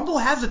 You know, Rumble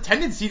has a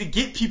tendency to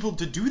get people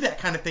to do that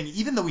kind of thing,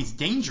 even though he's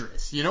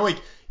dangerous. You know,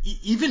 like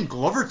even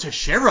Glover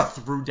Teixeira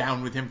threw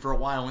down with him for a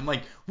while, and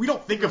like we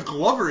don't think of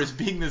Glover as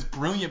being this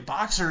brilliant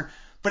boxer,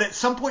 but at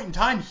some point in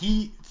time,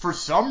 he, for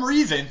some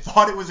reason,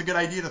 thought it was a good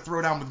idea to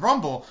throw down with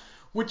Rumble,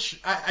 which,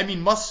 I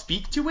mean, must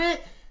speak to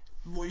it,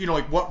 you know,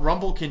 like what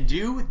Rumble can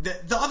do.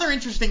 The other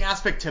interesting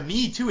aspect to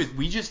me, too, is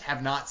we just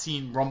have not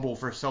seen Rumble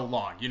for so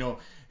long. You know,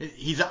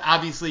 he's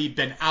obviously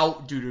been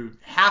out due to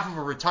half of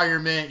a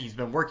retirement. He's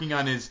been working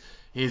on his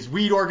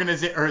weed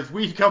his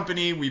weed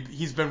company.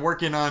 He's been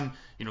working on,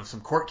 you know,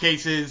 some court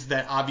cases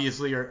that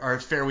obviously are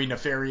fairly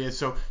nefarious.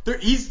 So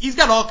he's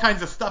got all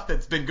kinds of stuff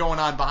that's been going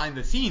on behind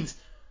the scenes.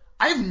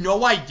 I have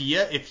no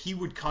idea if he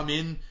would come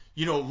in,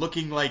 you know,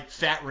 looking like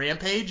Fat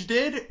Rampage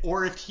did,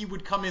 or if he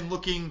would come in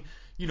looking,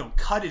 you know,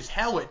 cut as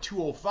hell at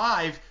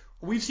 205.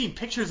 We've seen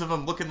pictures of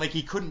him looking like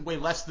he couldn't weigh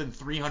less than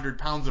 300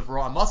 pounds of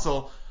raw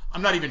muscle.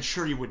 I'm not even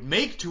sure he would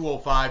make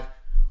 205.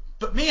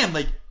 But man,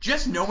 like,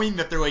 just knowing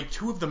that they're like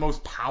two of the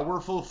most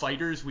powerful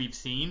fighters we've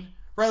seen,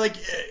 right? Like,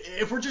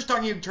 if we're just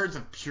talking in terms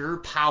of pure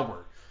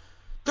power,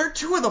 they're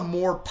two of the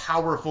more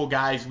powerful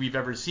guys we've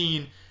ever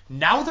seen.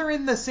 Now they're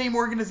in the same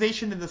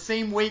organization, in the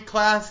same weight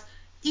class,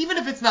 even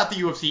if it's not the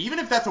UFC, even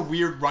if that's a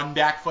weird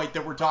run-back fight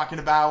that we're talking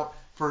about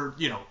for,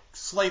 you know,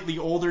 slightly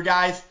older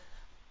guys,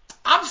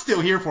 I'm still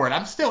here for it.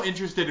 I'm still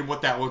interested in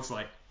what that looks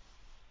like.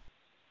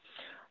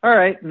 All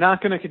right,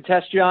 not going to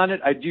contest you on it.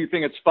 I do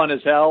think it's fun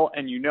as hell,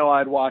 and you know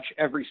I'd watch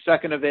every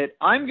second of it.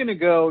 I'm going to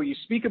go, you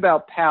speak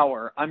about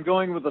power. I'm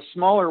going with a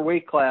smaller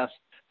weight class,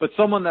 but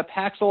someone that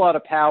packs a lot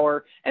of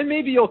power, and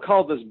maybe you'll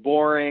call this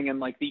boring and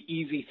like the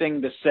easy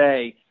thing to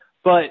say,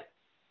 but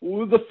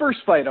the first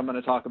fight I'm going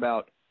to talk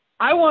about,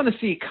 I want to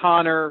see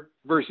Conor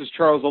versus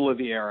Charles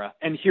Oliveira,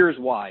 and here's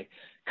why.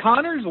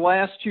 Conor's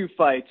last 2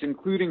 fights,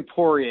 including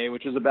Poirier,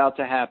 which is about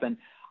to happen,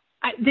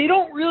 they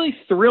don't really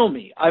thrill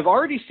me. I've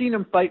already seen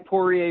him fight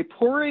Poirier.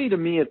 Poirier, to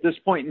me, at this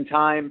point in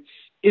time,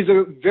 is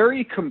a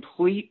very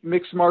complete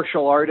mixed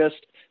martial artist,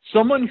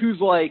 someone who's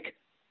like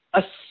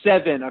a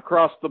 7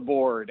 across the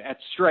board at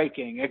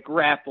striking, at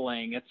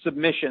grappling, at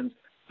submissions,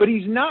 but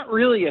he's not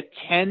really a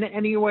 10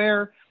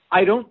 anywhere.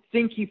 I don't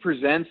think he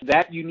presents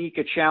that unique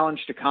a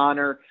challenge to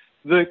Conor.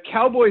 The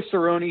Cowboy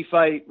Cerrone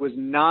fight was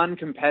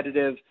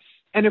non-competitive.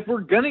 And if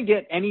we're going to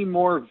get any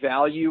more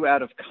value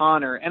out of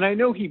Conor, and I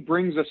know he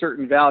brings a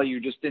certain value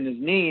just in his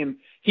name,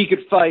 he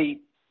could fight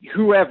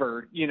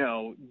whoever, you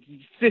know,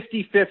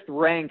 55th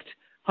ranked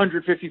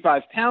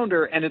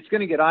 155-pounder, and it's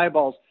going to get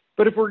eyeballs.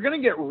 But if we're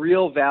going to get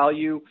real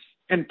value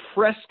and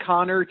press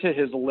Conor to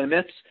his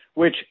limits,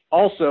 which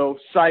also,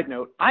 side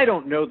note, I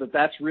don't know that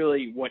that's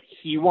really what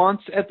he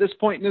wants at this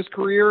point in his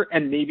career,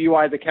 and maybe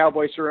why the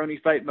Cowboy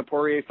Cerrone fight and the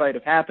Poirier fight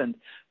have happened.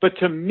 But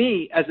to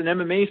me, as an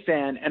MMA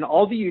fan, and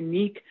all the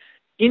unique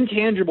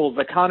intangibles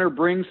that Conor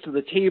brings to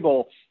the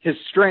table, his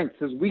strengths,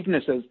 his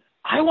weaknesses,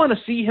 I want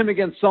to see him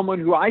against someone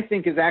who I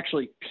think is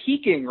actually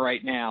peaking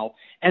right now,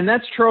 and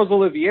that's Charles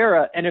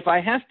Oliveira. And if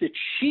I have to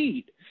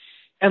cheat,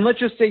 and let's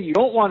just say you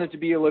don't want it to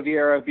be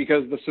Oliveira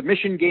because the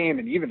submission game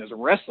and even his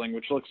wrestling,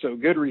 which looks so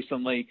good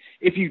recently,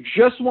 if you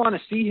just want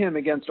to see him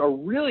against a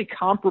really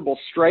comparable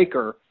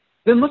striker,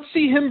 then let's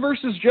see him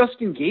versus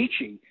Justin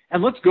Gaethje,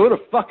 and let's go to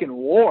fucking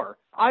war.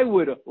 I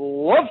would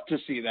love to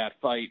see that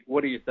fight.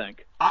 What do you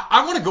think?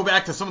 I want to go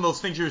back to some of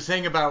those things you were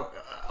saying about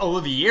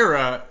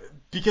Oliveira,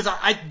 because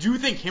I do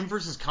think him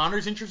versus Conor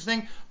is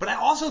interesting, but I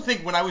also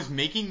think when I was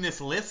making this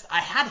list,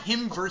 I had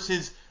him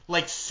versus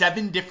like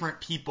 7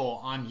 different people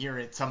on here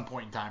at some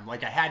point in time.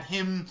 Like I had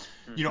him,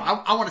 you know,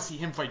 I want to see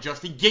him fight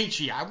Justin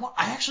Gaethje.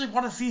 I actually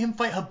want to see him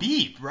fight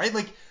Khabib, right?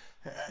 Like,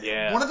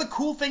 one of the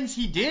cool things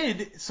he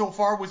did so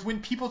far was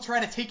when people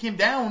try to take him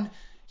down,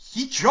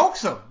 he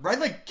chokes him, right?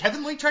 Like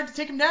Kevin Lee tried to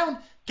take him down,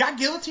 got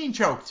guillotine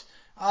choked.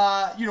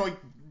 You know,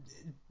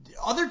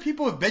 other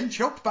people have been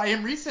choked by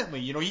him recently.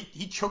 You know,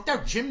 he choked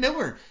out Jim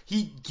Miller.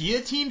 He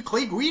guillotined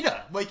Clay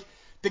Guida. Like,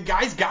 the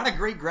guy's got a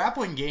great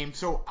grappling game,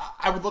 so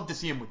I would love to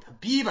see him with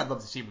Khabib. I'd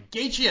love to see him with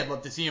Gaethje. I'd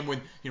love to see him with,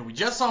 you know, we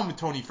just saw him with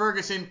Tony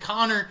Ferguson,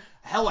 Conor.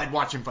 Hell, I'd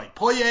watch him fight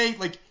Poirier.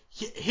 Like,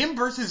 him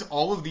versus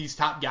all of these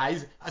top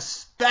guys,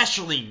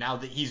 especially now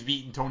that he's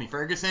beaten Tony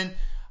Ferguson,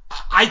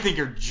 I think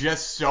are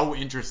just so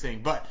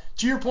interesting. But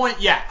to your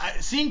point, yeah,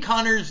 seeing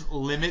Conor's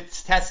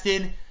limits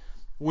tested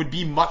would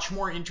be much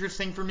more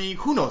interesting for me.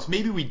 Who knows?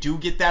 Maybe we do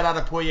get that out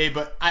of Poirier,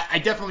 but I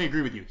definitely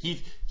agree with you.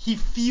 He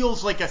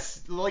feels like a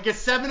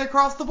 7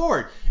 across the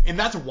board, and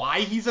that's why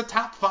he's a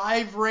top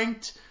 5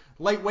 ranked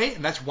lightweight,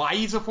 and that's why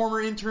he's a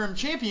former interim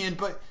champion.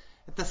 But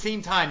at the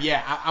same time,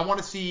 yeah, I want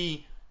to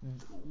see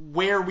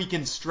where we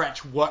can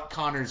stretch what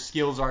Conor's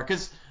skills are,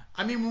 because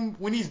I mean,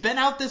 when he's been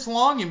out this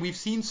long and we've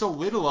seen so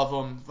little of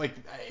him, like,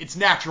 it's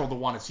natural to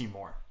want to see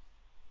more.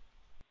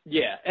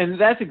 Yeah, and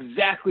that's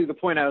exactly the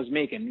point I was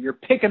making. You're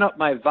picking up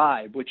my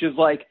vibe, which is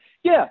like,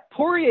 yeah,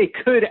 Poirier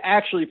could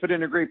actually put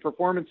in a great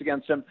performance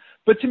against him,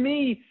 but to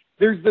me,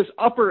 there's this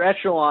upper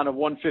echelon of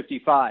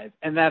 155,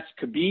 and that's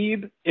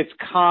Khabib, it's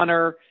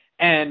Conor,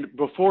 and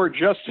before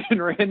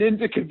Justin ran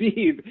into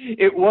Khabib,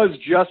 it was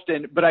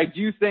Justin, but I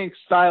do think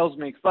styles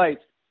make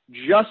fights.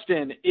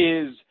 Justin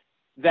is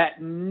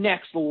that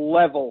next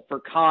level for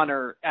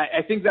Conor.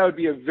 I think that would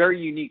be a very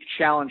unique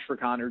challenge for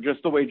Conor,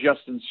 just the way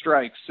Justin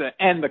strikes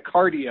and the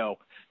cardio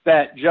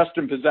that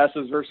Justin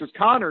possesses versus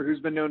Conor, who's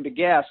been known to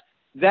gas.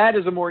 That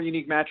is a more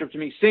unique matchup to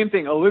me. Same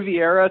thing,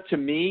 Oliveira, to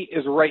me,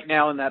 is right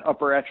now in that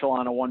upper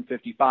echelon of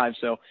 155.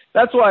 So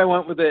that's why I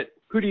went with it.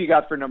 Who do you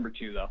got for number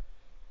 2,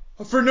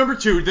 though? For number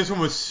 2, this one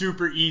was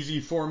super easy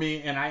for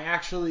me, and I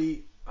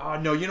actually...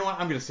 no, you know what?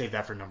 I'm going to save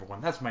that for number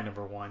 1. That's my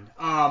number 1.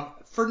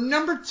 For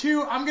number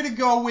 2, I'm going to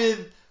go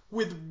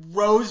with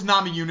Rose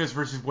Namajunas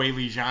versus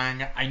Weili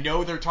Zhang. I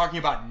know they're talking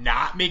about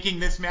not making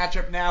this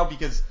matchup now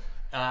because,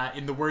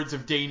 in the words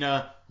of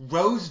Dana,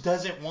 Rose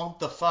doesn't want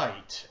the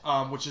fight,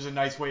 which is a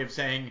nice way of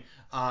saying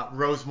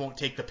Rose won't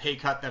take the pay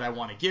cut that I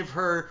want to give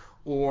her,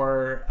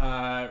 or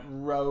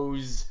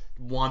Rose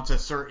wants a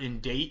certain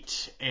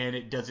date and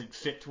it doesn't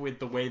fit with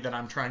the way that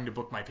I'm trying to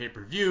book my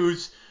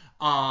pay-per-views.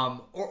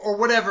 Or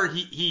whatever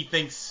he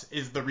thinks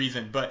is the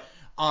reason. But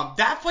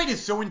that fight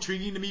is so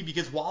intriguing to me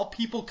because while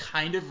people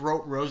kind of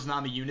wrote Rose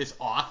Namajunas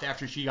off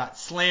after she got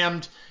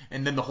slammed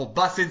and then the whole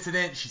bus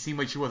incident, she seemed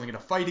like she wasn't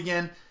going to fight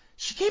again.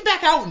 She came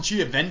back out and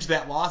she avenged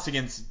that loss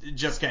against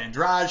Jessica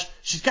Andrade.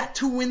 She's got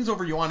 2 wins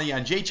over Joanna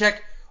Jędrzejczyk.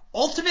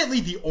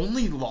 Ultimately, the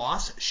only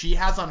loss she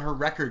has on her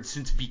record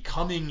since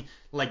becoming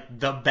like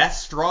the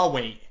best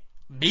strawweight,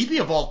 maybe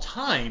of all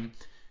time,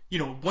 you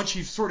know, once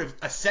she's sort of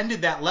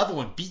ascended that level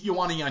and beat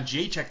Joanna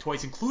Jędrzejczyk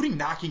twice, including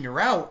knocking her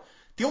out,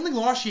 the only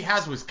loss she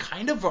has was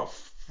kind of a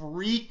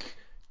freak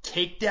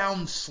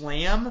takedown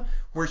slam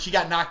where she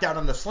got knocked out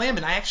on the slam,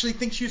 and I actually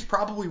think she was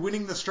probably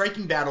winning the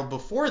striking battle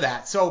before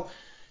that. So,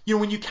 you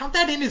know, when you count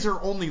that in as her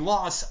only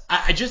loss,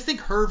 I just think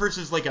her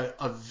versus like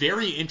a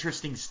very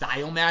interesting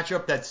style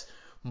matchup that's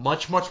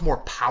much, much more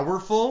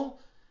powerful,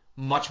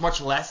 much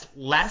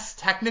less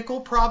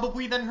technical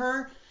probably than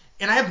her.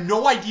 And I have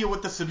no idea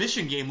what the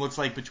submission game looks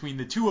like between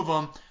the two of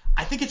them.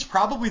 I think it's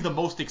probably the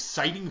most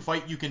exciting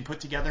fight you can put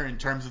together in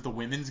terms of the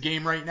women's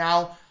game right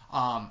now.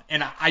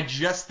 And I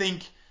just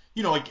think,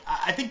 you know, like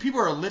I think people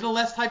are a little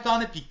less hyped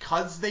on it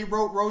because they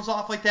wrote Rose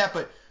off like that,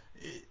 but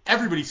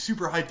everybody's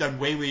super hyped on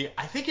Weili.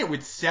 I think it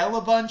would sell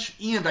a bunch,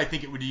 and I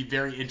think it would be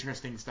very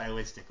interesting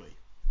stylistically.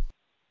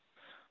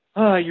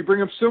 You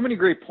bring up so many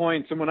great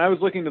points, and when I was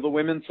looking to the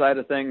women's side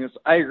of things,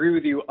 I agree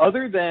with you.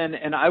 Other than,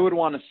 and I would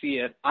want to see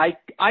it,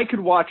 I could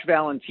watch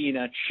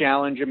Valentina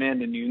challenge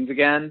Amanda Nunes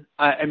again.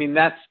 I mean,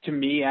 that's, to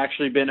me,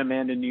 actually been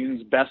Amanda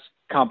Nunes' best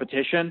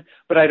competition,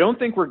 but I don't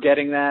think we're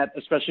getting that,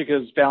 especially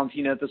because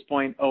Valentina at this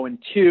point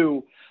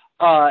 0-2,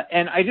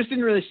 and I just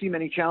didn't really see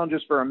many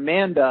challenges for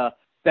Amanda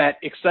that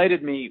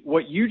excited me.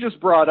 What you just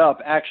brought up,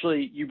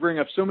 actually, you bring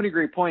up so many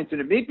great points, and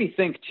it made me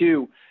think,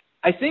 too,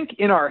 I think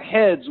in our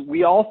heads,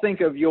 we all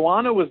think of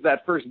Joanna was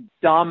that first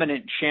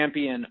dominant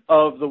champion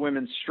of the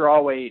women's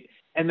strawweight.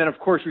 And then, of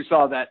course, we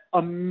saw that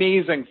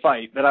amazing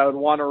fight that I would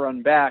want to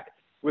run back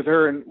with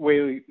her and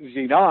Weili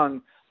Zhang.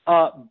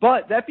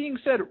 But that being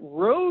said,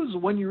 Rose,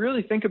 when you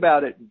really think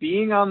about it,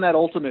 being on that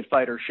Ultimate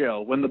Fighter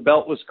show when the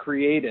belt was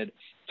created,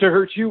 to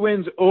her 2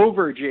 wins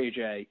over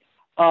JJ,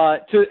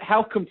 to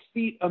how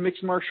complete a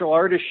mixed martial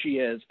artist she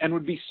is and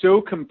would be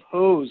so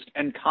composed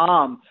and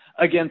calm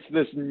against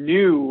this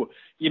new,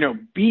 you know,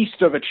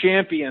 beast of a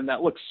champion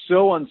that looks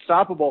so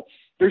unstoppable.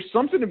 There's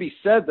something to be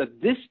said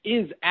that this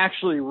is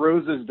actually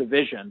Rose's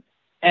division.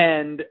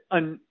 And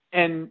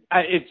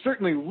it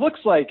certainly looks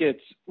like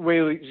it's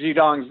Weili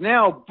Zhang's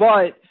now,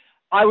 but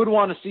I would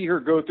want to see her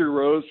go through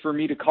Rose for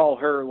me to call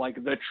her like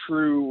the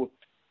true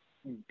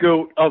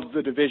GOAT of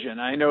the division.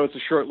 I know it's a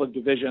short-lived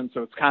division,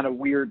 so it's kind of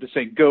weird to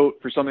say GOAT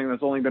for something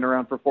that's only been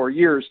around for 4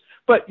 years.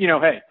 But, you know,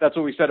 hey, that's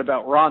what we said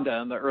about Ronda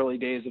in the early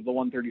days of the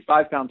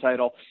 135-pound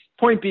title.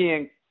 Point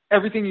being,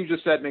 everything you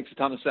just said makes a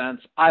ton of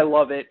sense. I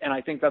love it, and I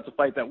think that's a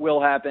fight that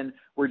will happen.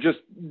 We're just,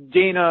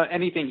 Dana,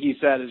 anything he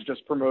said is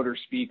just promoter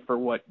speak for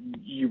what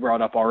you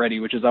brought up already,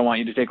 which is I want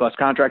you to take less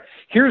contract.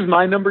 Here's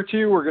my number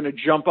 2. We're going to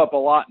jump up a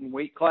lot in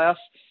weight class,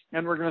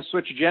 and we're going to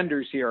switch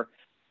genders here.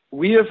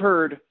 We have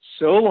heard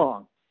so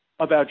long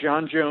about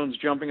Jon Jones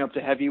jumping up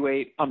to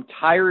heavyweight. I'm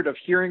tired of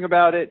hearing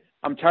about it.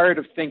 I'm tired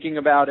of thinking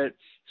about it.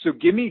 So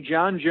give me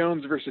Jon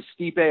Jones versus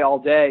Stipe all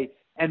day.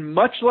 And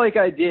much like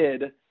I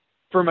did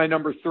for my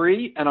number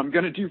 3, and I'm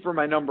going to do for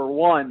my number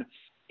 1,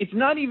 it's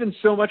not even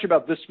so much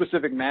about this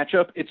specific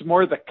matchup. It's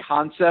more the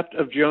concept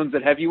of Jones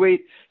at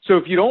heavyweight. So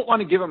if you don't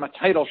want to give him a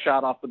title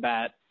shot off the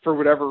bat for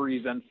whatever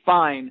reason,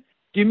 fine.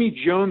 Give me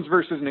Jones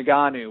versus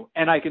Ngannou,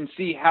 and I can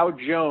see how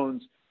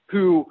Jones,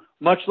 who,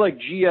 much like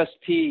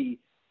GSP,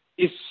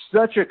 is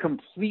such a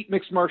complete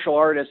mixed martial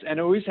artist and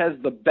always has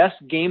the best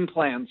game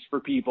plans for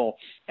people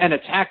and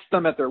attacks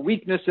them at their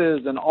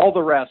weaknesses and all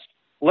the rest.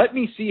 Let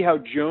me see how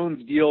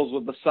Jones deals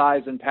with the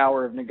size and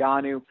power of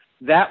Ngannou.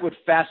 That would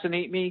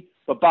fascinate me.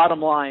 But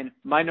bottom line,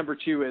 my number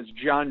 2 is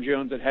Jon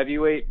Jones at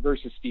heavyweight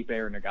versus Stipe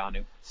or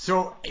Ngannou.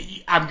 So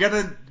I'm going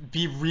to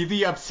be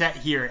really upset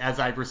here as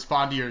I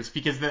respond to yours,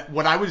 because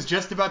what I was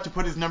just about to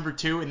put as number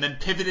 2 and then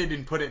pivoted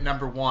and put it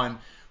number 1,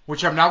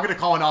 which I'm now going to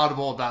call an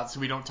audible about so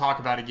we don't talk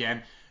about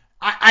again.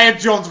 I have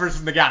Jones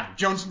versus Ngannou.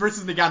 Jones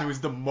versus Ngannou is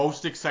the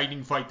most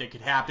exciting fight that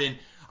could happen.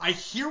 I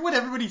hear what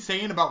everybody's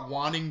saying about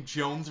wanting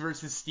Jones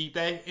versus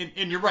Stipe,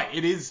 and you're right.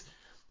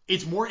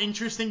 It's more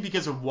interesting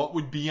because of what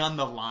would be on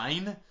the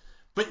line.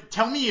 But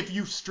tell me, if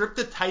you strip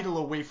the title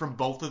away from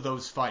both of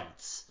those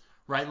fights,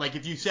 right? Like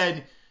if you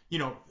said,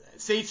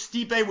 say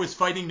Stipe was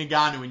fighting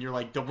Ngannou and you're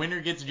like, the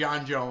winner gets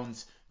Jon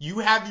Jones, you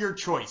have your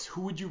choice.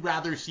 Who would you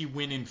rather see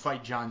win and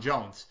fight Jon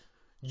Jones?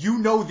 You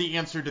know the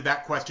answer to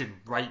that question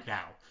right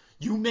now.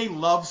 You may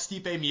love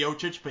Stipe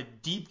Miocic,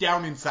 but deep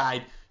down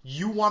inside,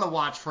 you want to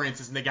watch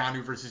Francis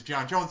Ngannou versus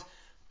Jon Jones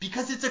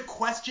because it's a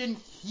question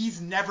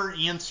he's never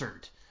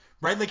answered.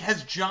 Right? Like,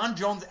 has Jon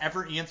Jones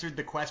ever answered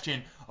the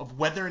question of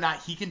whether or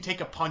not he can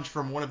take a punch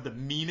from one of the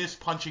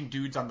meanest punching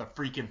dudes on the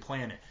freaking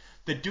planet?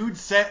 The dude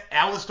set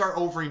Alistair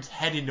Overeem's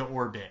head into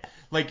orbit.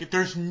 Like,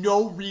 there's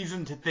no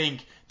reason to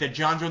think that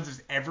Jon Jones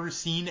has ever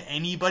seen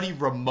anybody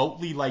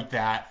remotely like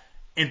that.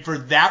 And for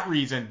that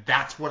reason,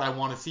 that's what I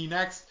want to see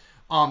next.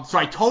 So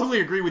I totally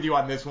agree with you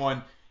on this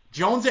one.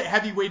 Jones at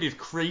heavyweight is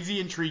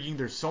crazy intriguing.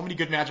 There's so many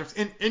good matchups.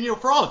 And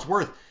for all it's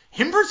worth,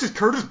 him versus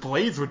Curtis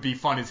Blades would be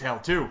fun as hell,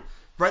 too.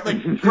 Right?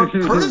 Like,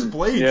 Curtis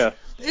Blades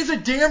is a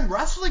damn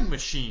wrestling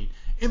machine.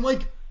 And,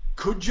 like,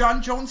 could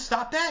Jon Jones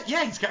stop that?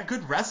 Yeah, he's got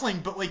good wrestling,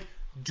 but, like,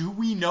 do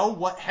we know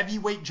what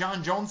heavyweight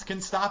Jon Jones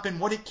can stop and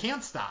what it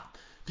can't stop?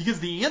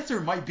 Because the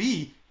answer might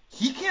be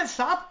he can't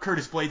stop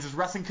Curtis Blades'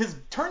 wrestling because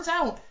turns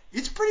out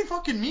it's pretty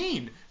fucking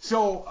mean.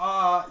 So,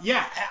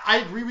 yeah,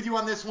 I agree with you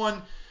on this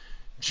one.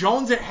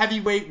 Jones at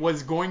heavyweight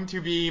was going to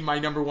be my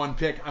number 1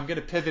 pick. I'm going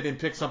to pivot and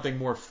pick something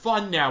more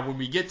fun now when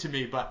we get to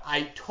me, but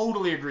I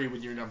totally agree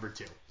with your number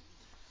 2.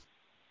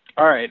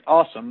 All right,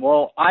 awesome.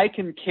 Well, I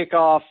can kick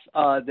off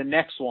the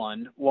next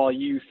one while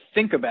you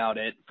think about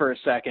it for a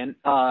second,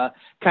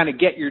 kind of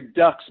get your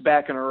ducks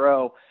back in a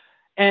row.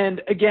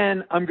 And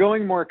again, I'm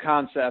going more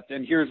concept,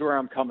 and here's where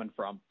I'm coming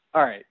from.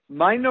 All right,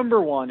 my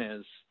number 1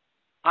 is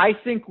I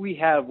think we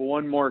have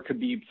one more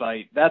Khabib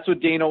fight. That's what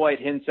Dana White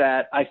hints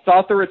at. I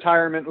thought the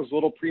retirement was a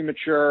little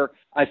premature.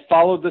 I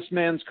followed this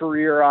man's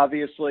career,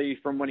 obviously,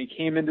 from when he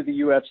came into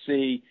the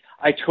UFC.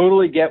 I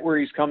totally get where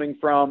he's coming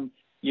from.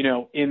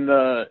 In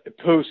the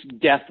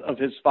post-death of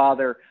his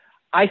father.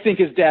 I think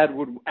his dad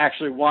would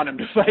actually want him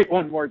to fight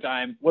one more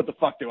time. What the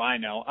fuck do I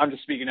know? I'm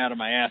just speaking out of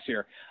my ass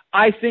here.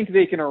 I think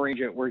they can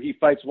arrange it where he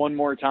fights one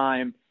more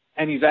time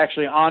and he's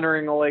actually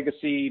honoring a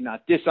legacy,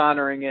 not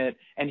dishonoring it.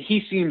 And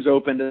he seems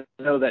open to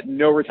know that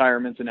no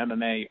retirements in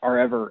MMA are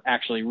ever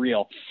actually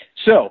real.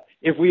 So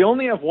if we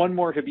only have one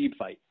more Khabib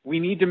fight, we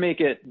need to make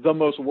it the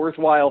most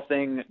worthwhile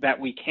thing that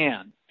we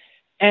can.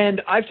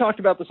 And I've talked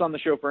about this on the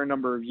show for a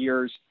number of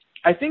years.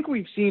 I think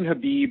we've seen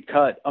Khabib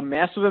cut a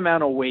massive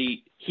amount of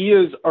weight. He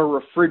is a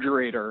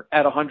refrigerator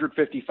at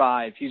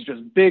 155. He's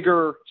just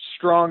bigger,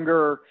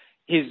 stronger,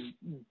 his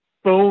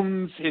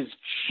bones, his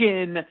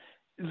chin.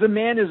 The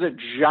man is a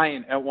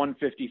giant at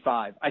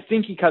 155. I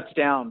think he cuts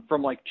down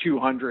from like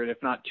 200, if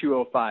not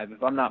 205,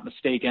 if I'm not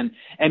mistaken.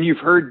 And you've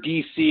heard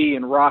DC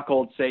and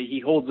Rockhold say he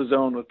holds his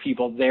own with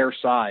people their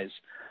size.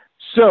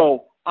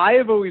 So I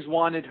have always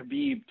wanted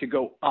Khabib to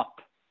go up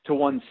to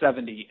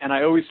 170. And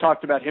I always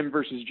talked about him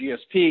versus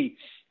GSP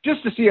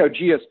just to see how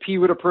GSP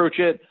would approach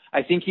it.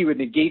 I think he would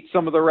negate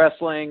some of the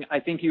wrestling. I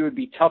think he would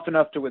be tough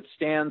enough to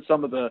withstand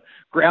some of the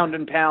ground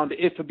and pound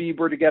if Khabib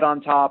were to get on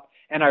top.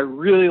 And I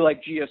really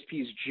like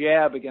GSP's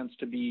jab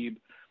against Khabib.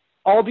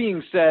 All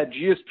being said,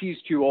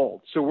 GSP's too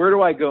old. So where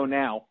do I go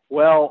now?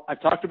 Well,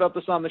 I've talked about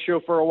this on the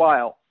show for a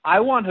while.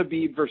 I want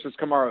Khabib versus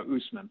Kamaru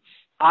Usman.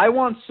 I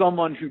want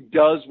someone who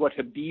does what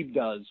Khabib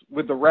does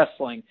with the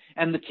wrestling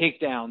and the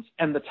takedowns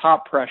and the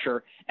top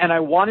pressure, and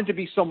I want it to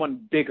be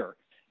someone bigger.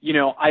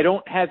 I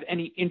don't have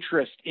any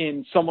interest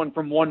in someone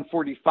from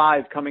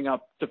 145 coming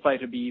up to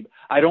fight Khabib.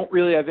 I don't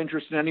really have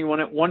interest in anyone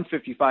at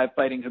 155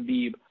 fighting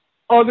Khabib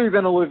other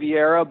than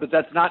Oliveira, but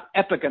that's not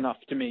epic enough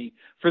to me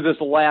for this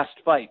last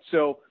fight.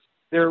 So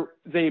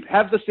they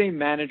have the same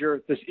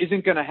manager. This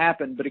isn't going to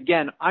happen. But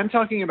again, I'm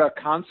talking about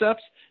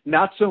concepts,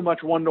 not so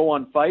much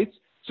one-to-one fights.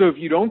 So if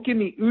you don't give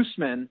me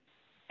Usman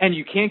and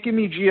you can't give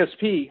me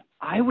GSP,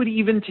 I would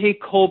even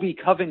take Colby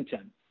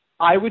Covington.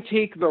 I would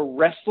take the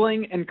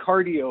wrestling and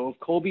cardio of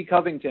Colby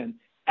Covington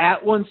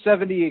at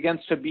 170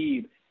 against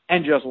Khabib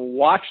and just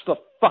watch the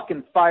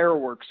fucking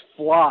fireworks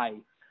fly.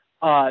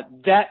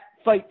 That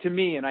fight to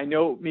me, and I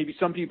know maybe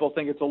some people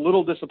think it's a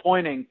little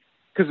disappointing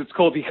because it's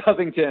Colby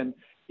Covington.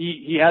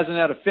 He hasn't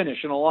had a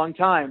finish in a long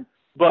time,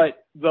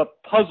 but the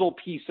puzzle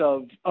piece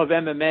of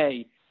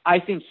MMA, I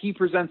think he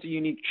presents a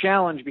unique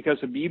challenge because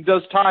Khabib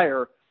does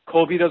tire,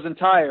 Colby doesn't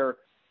tire.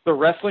 The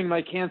wrestling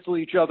might cancel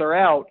each other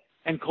out,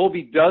 and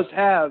Colby does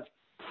have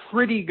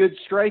pretty good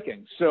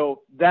striking.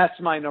 So that's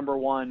my number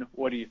one.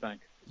 What do you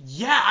think?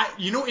 Yeah,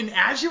 and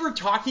as you were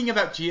talking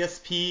about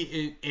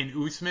GSP and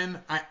Usman,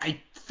 I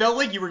felt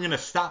like you were going to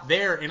stop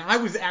there, and I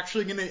was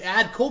actually going to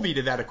add Colby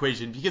to that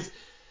equation because,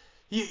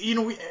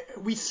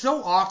 we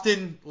so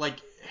often,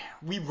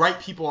 we write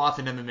people off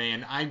in MMA,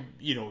 and I'm,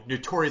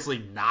 notoriously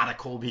not a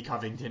Colby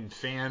Covington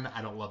fan.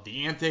 I don't love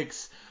the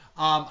antics.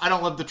 I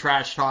don't love the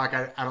trash talk.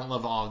 I don't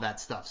love all of that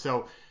stuff.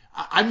 So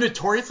I'm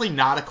notoriously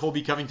not a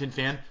Colby Covington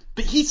fan,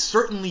 but he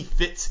certainly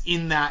fits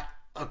in that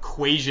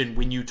equation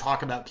when you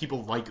talk about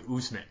people like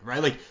Usman,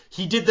 right? Like,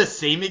 he did the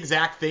same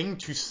exact thing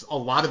to a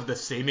lot of the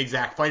same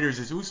exact fighters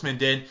as Usman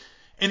did,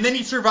 and then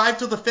he survived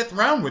to the 5th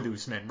round with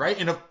Usman, right?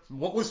 In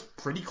what was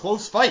pretty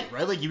close fight,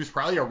 right? Like, he was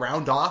probably a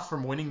round off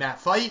from winning that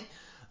fight.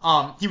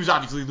 He was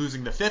obviously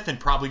losing the 5th and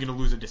probably going to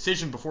lose a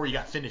decision before he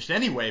got finished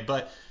anyway,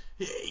 but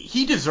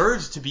he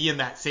deserves to be in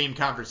that same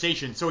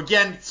conversation. So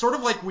again, sort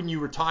of like when you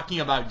were talking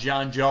about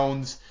John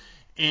Jones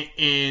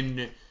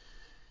in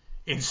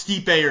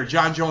Stipe or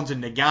John Jones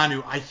and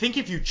Ngannou, I think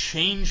if you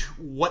change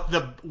where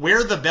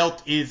the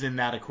belt is in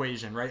that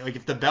equation, right? Like,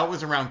 if the belt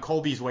was around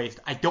Colby's waist,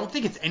 I don't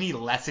think it's any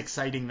less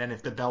exciting than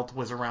if the belt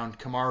was around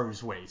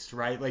Kamaru's waist,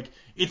 right? Like,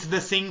 it's the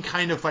same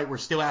kind of fight. We're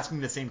still asking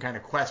the same kind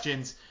of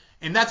questions,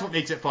 and that's what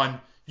makes it fun.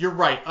 You're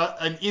right.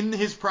 An in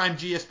his prime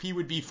GSP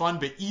would be fun,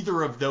 but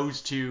either of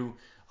those two,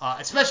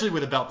 especially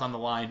with a belt on the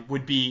line,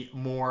 would be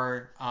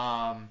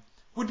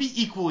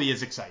equally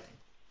as exciting.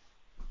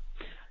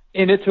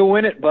 In it to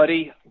win it,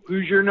 buddy.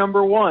 Who's your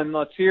number one?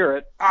 Let's hear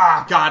it.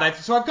 God.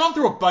 So I've gone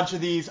through a bunch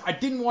of these. I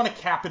didn't want to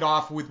cap it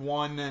off with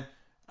one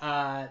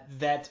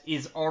that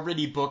is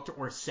already booked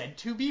or said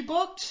to be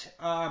booked.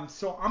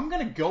 So I'm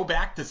going to go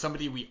back to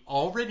somebody we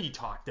already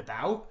talked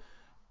about.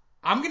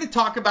 I'm going to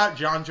talk about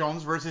John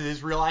Jones versus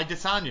Israel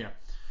Adesanya.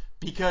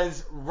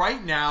 Because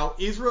right now,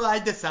 Israel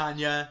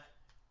Adesanya,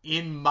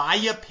 in my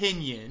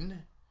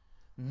opinion,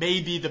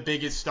 may be the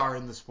biggest star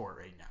in the sport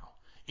right now.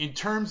 In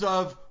terms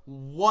of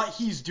what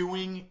he's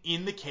doing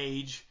in the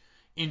cage,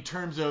 in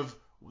terms of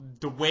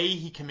the way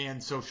he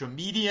commands social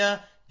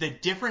media, the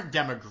different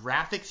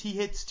demographics he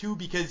hits too,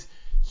 because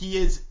he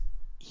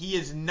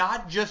is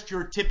not just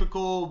your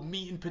typical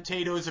meat and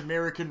potatoes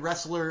American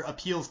wrestler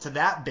appeals to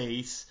that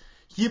base.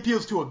 He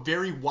appeals to a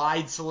very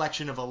wide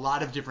selection of a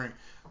lot of different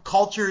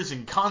cultures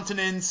and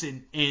continents,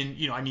 and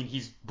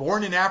he's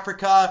born in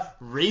Africa,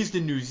 raised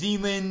in New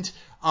Zealand,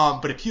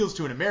 but appeals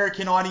to an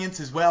American audience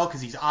as well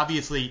because he's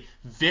obviously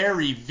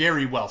very,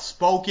 very well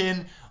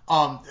spoken.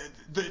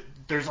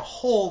 There's a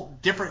whole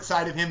different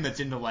side of him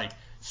that's into like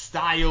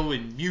style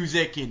and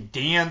music and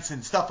dance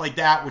and stuff like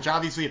that, which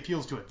obviously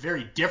appeals to a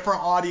very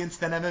different audience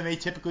than MMA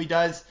typically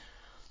does.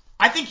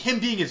 I think him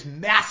being as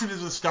massive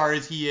as a star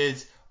as he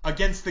is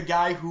against the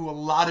guy who a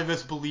lot of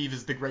us believe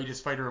is the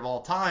greatest fighter of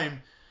all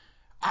time,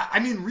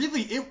 I mean,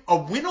 really, a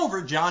win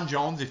over John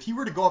Jones, if he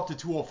were to go up to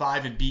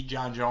 205 and beat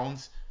John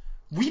Jones,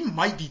 we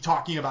might be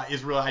talking about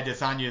Israel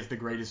Adesanya as the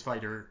greatest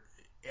fighter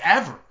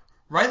ever,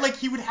 right? Like,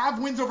 he would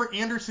have wins over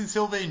Anderson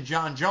Silva and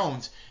John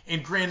Jones,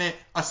 and granted,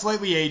 a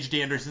slightly aged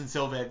Anderson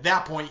Silva at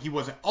that point, he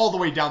wasn't all the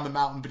way down the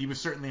mountain, but he was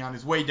certainly on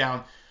his way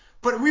down.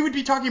 But we would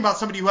be talking about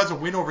somebody who has a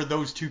win over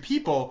those two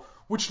people,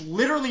 which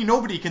literally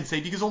nobody can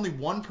say because only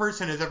one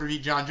person has ever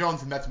beat John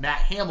Jones, and that's Matt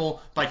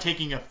Hamill by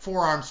taking a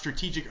forearm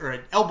or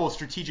an elbow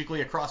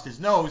strategically across his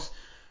nose.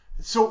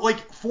 So, like,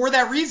 for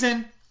that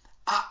reason,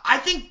 I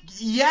think,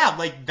 yeah,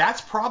 like, that's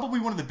probably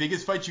one of the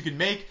biggest fights you can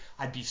make.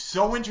 I'd be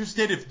so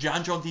interested if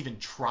John Jones even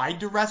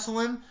tried to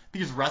wrestle him,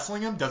 because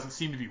wrestling him doesn't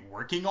seem to be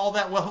working all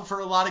that well for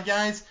a lot of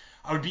guys.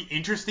 I would be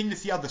interesting to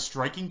see how the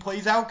striking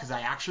plays out, because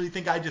I actually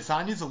think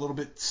Adesanya is a little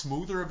bit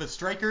smoother of a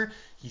striker.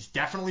 He's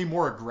definitely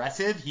more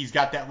aggressive. He's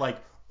got that, like,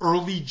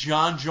 early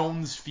John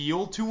Jones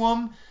feel to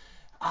him.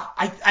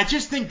 I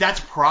just think that's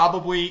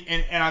probably,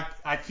 and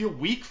I feel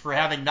weak for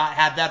having not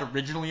had that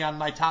originally on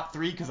my top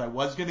three, because I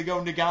was going to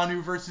go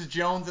Ngannou versus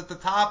Jones at the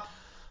top,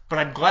 but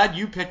I'm glad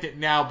you picked it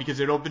now because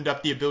it opened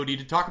up the ability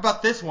to talk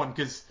about this one,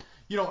 because,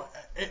 you know,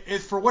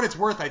 for what it's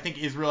worth, I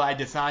think Israel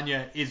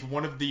Adesanya is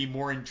one of the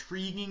more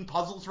intriguing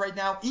puzzles right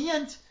now,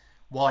 and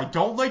while I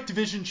don't like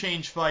division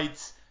change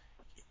fights,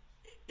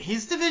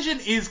 his division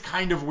is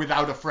kind of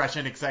without a fresh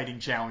and exciting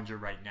challenger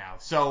right now.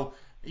 So,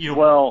 you know.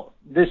 Well,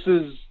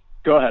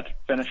 go ahead,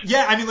 finish.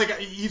 Yeah, I mean, like,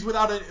 he's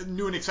without a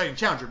new and exciting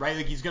challenger, right?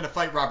 Like, he's going to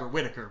fight Robert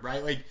Whittaker,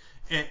 right? Like,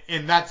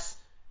 and that's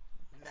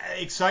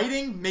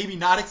exciting, maybe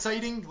not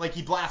exciting. Like,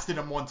 he blasted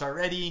him once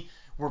already.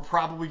 We're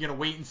probably going to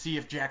wait and see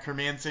if Jack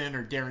Hermanson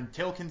or Darren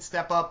Till can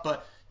step up.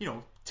 But, you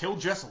know, Till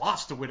just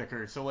lost to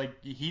Whitaker, so like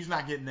he's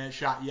not getting that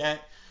shot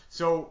yet.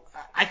 So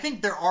I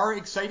think there are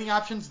exciting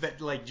options that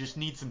like just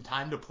need some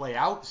time to play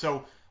out.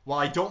 So while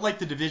I don't like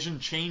the division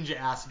change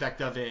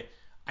aspect of it,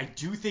 I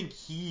do think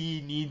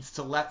he needs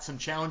to let some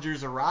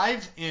challengers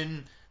arrive,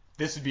 and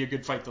this would be a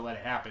good fight to let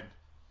it happen.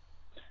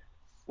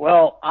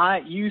 Well,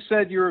 you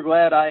said you were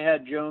glad I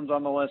had Jones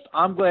on the list.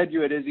 I'm glad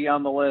you had Izzy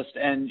on the list,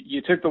 and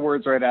you took the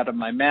words right out of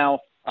my mouth.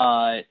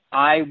 I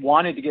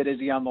wanted to get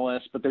Izzy on the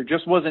list, but there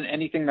just wasn't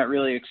anything that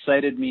really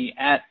excited me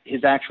at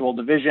his actual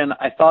division.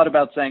 I thought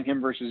about saying him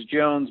versus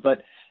Jones,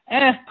 but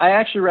I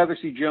actually rather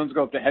see Jones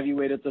go up to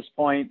heavyweight at this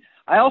point.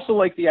 I also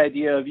like the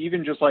idea of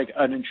even just like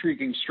an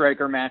intriguing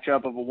striker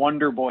matchup of a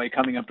Wonder Boy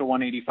coming up to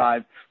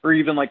 185, or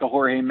even like a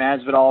Jorge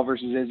Masvidal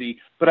versus Izzy.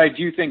 But I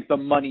do think the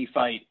money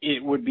fight,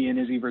 it would be an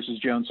Izzy versus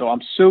Jones. So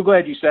I'm so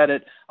glad you said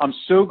it. I'm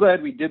so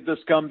glad we did this,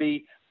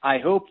 Gumby. I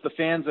hope the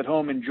fans at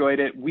home enjoyed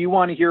it. We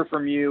want to hear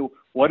from you.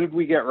 What did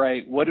we get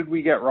right? What did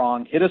we get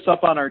wrong? Hit us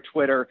up on our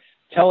Twitter.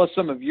 Tell us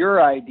some of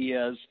your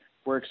ideas.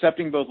 We're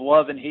accepting both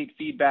love and hate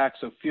feedback,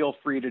 so feel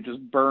free to just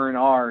burn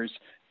ours.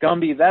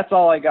 Gumby, that's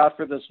all I got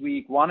for this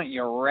week. Why don't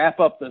you wrap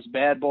up this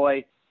bad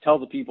boy? Tell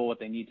the people what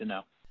they need to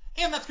know.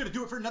 And that's going to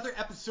do it for another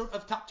episode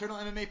of Top Turtle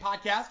MMA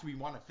Podcast. We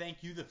want to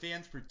thank you, the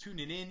fans, for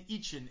tuning in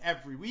each and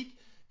every week.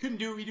 Couldn't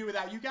do what we do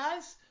without you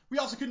guys. We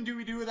also couldn't do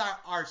what we do without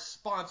our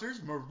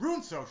sponsors,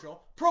 Maroon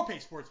Social,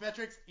 ProPay Sports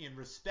Metrics, and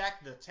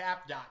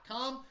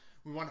RespectTheTap.com.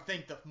 We want to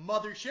thank the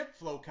mothership,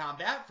 Flow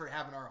Combat, for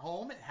having our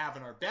home and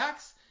having our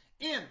backs.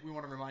 And we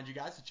want to remind you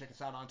guys to check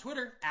us out on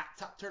Twitter,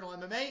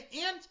 @TopTurtleMMA,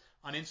 and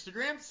on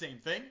Instagram, same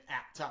thing,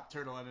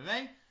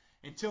 @TopTurtleMMA.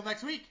 Until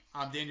next week,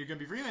 I'm Daniel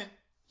Gumby Freeman.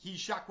 He's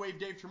Shockwave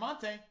Dave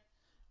Tremonte.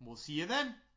 We'll see you then.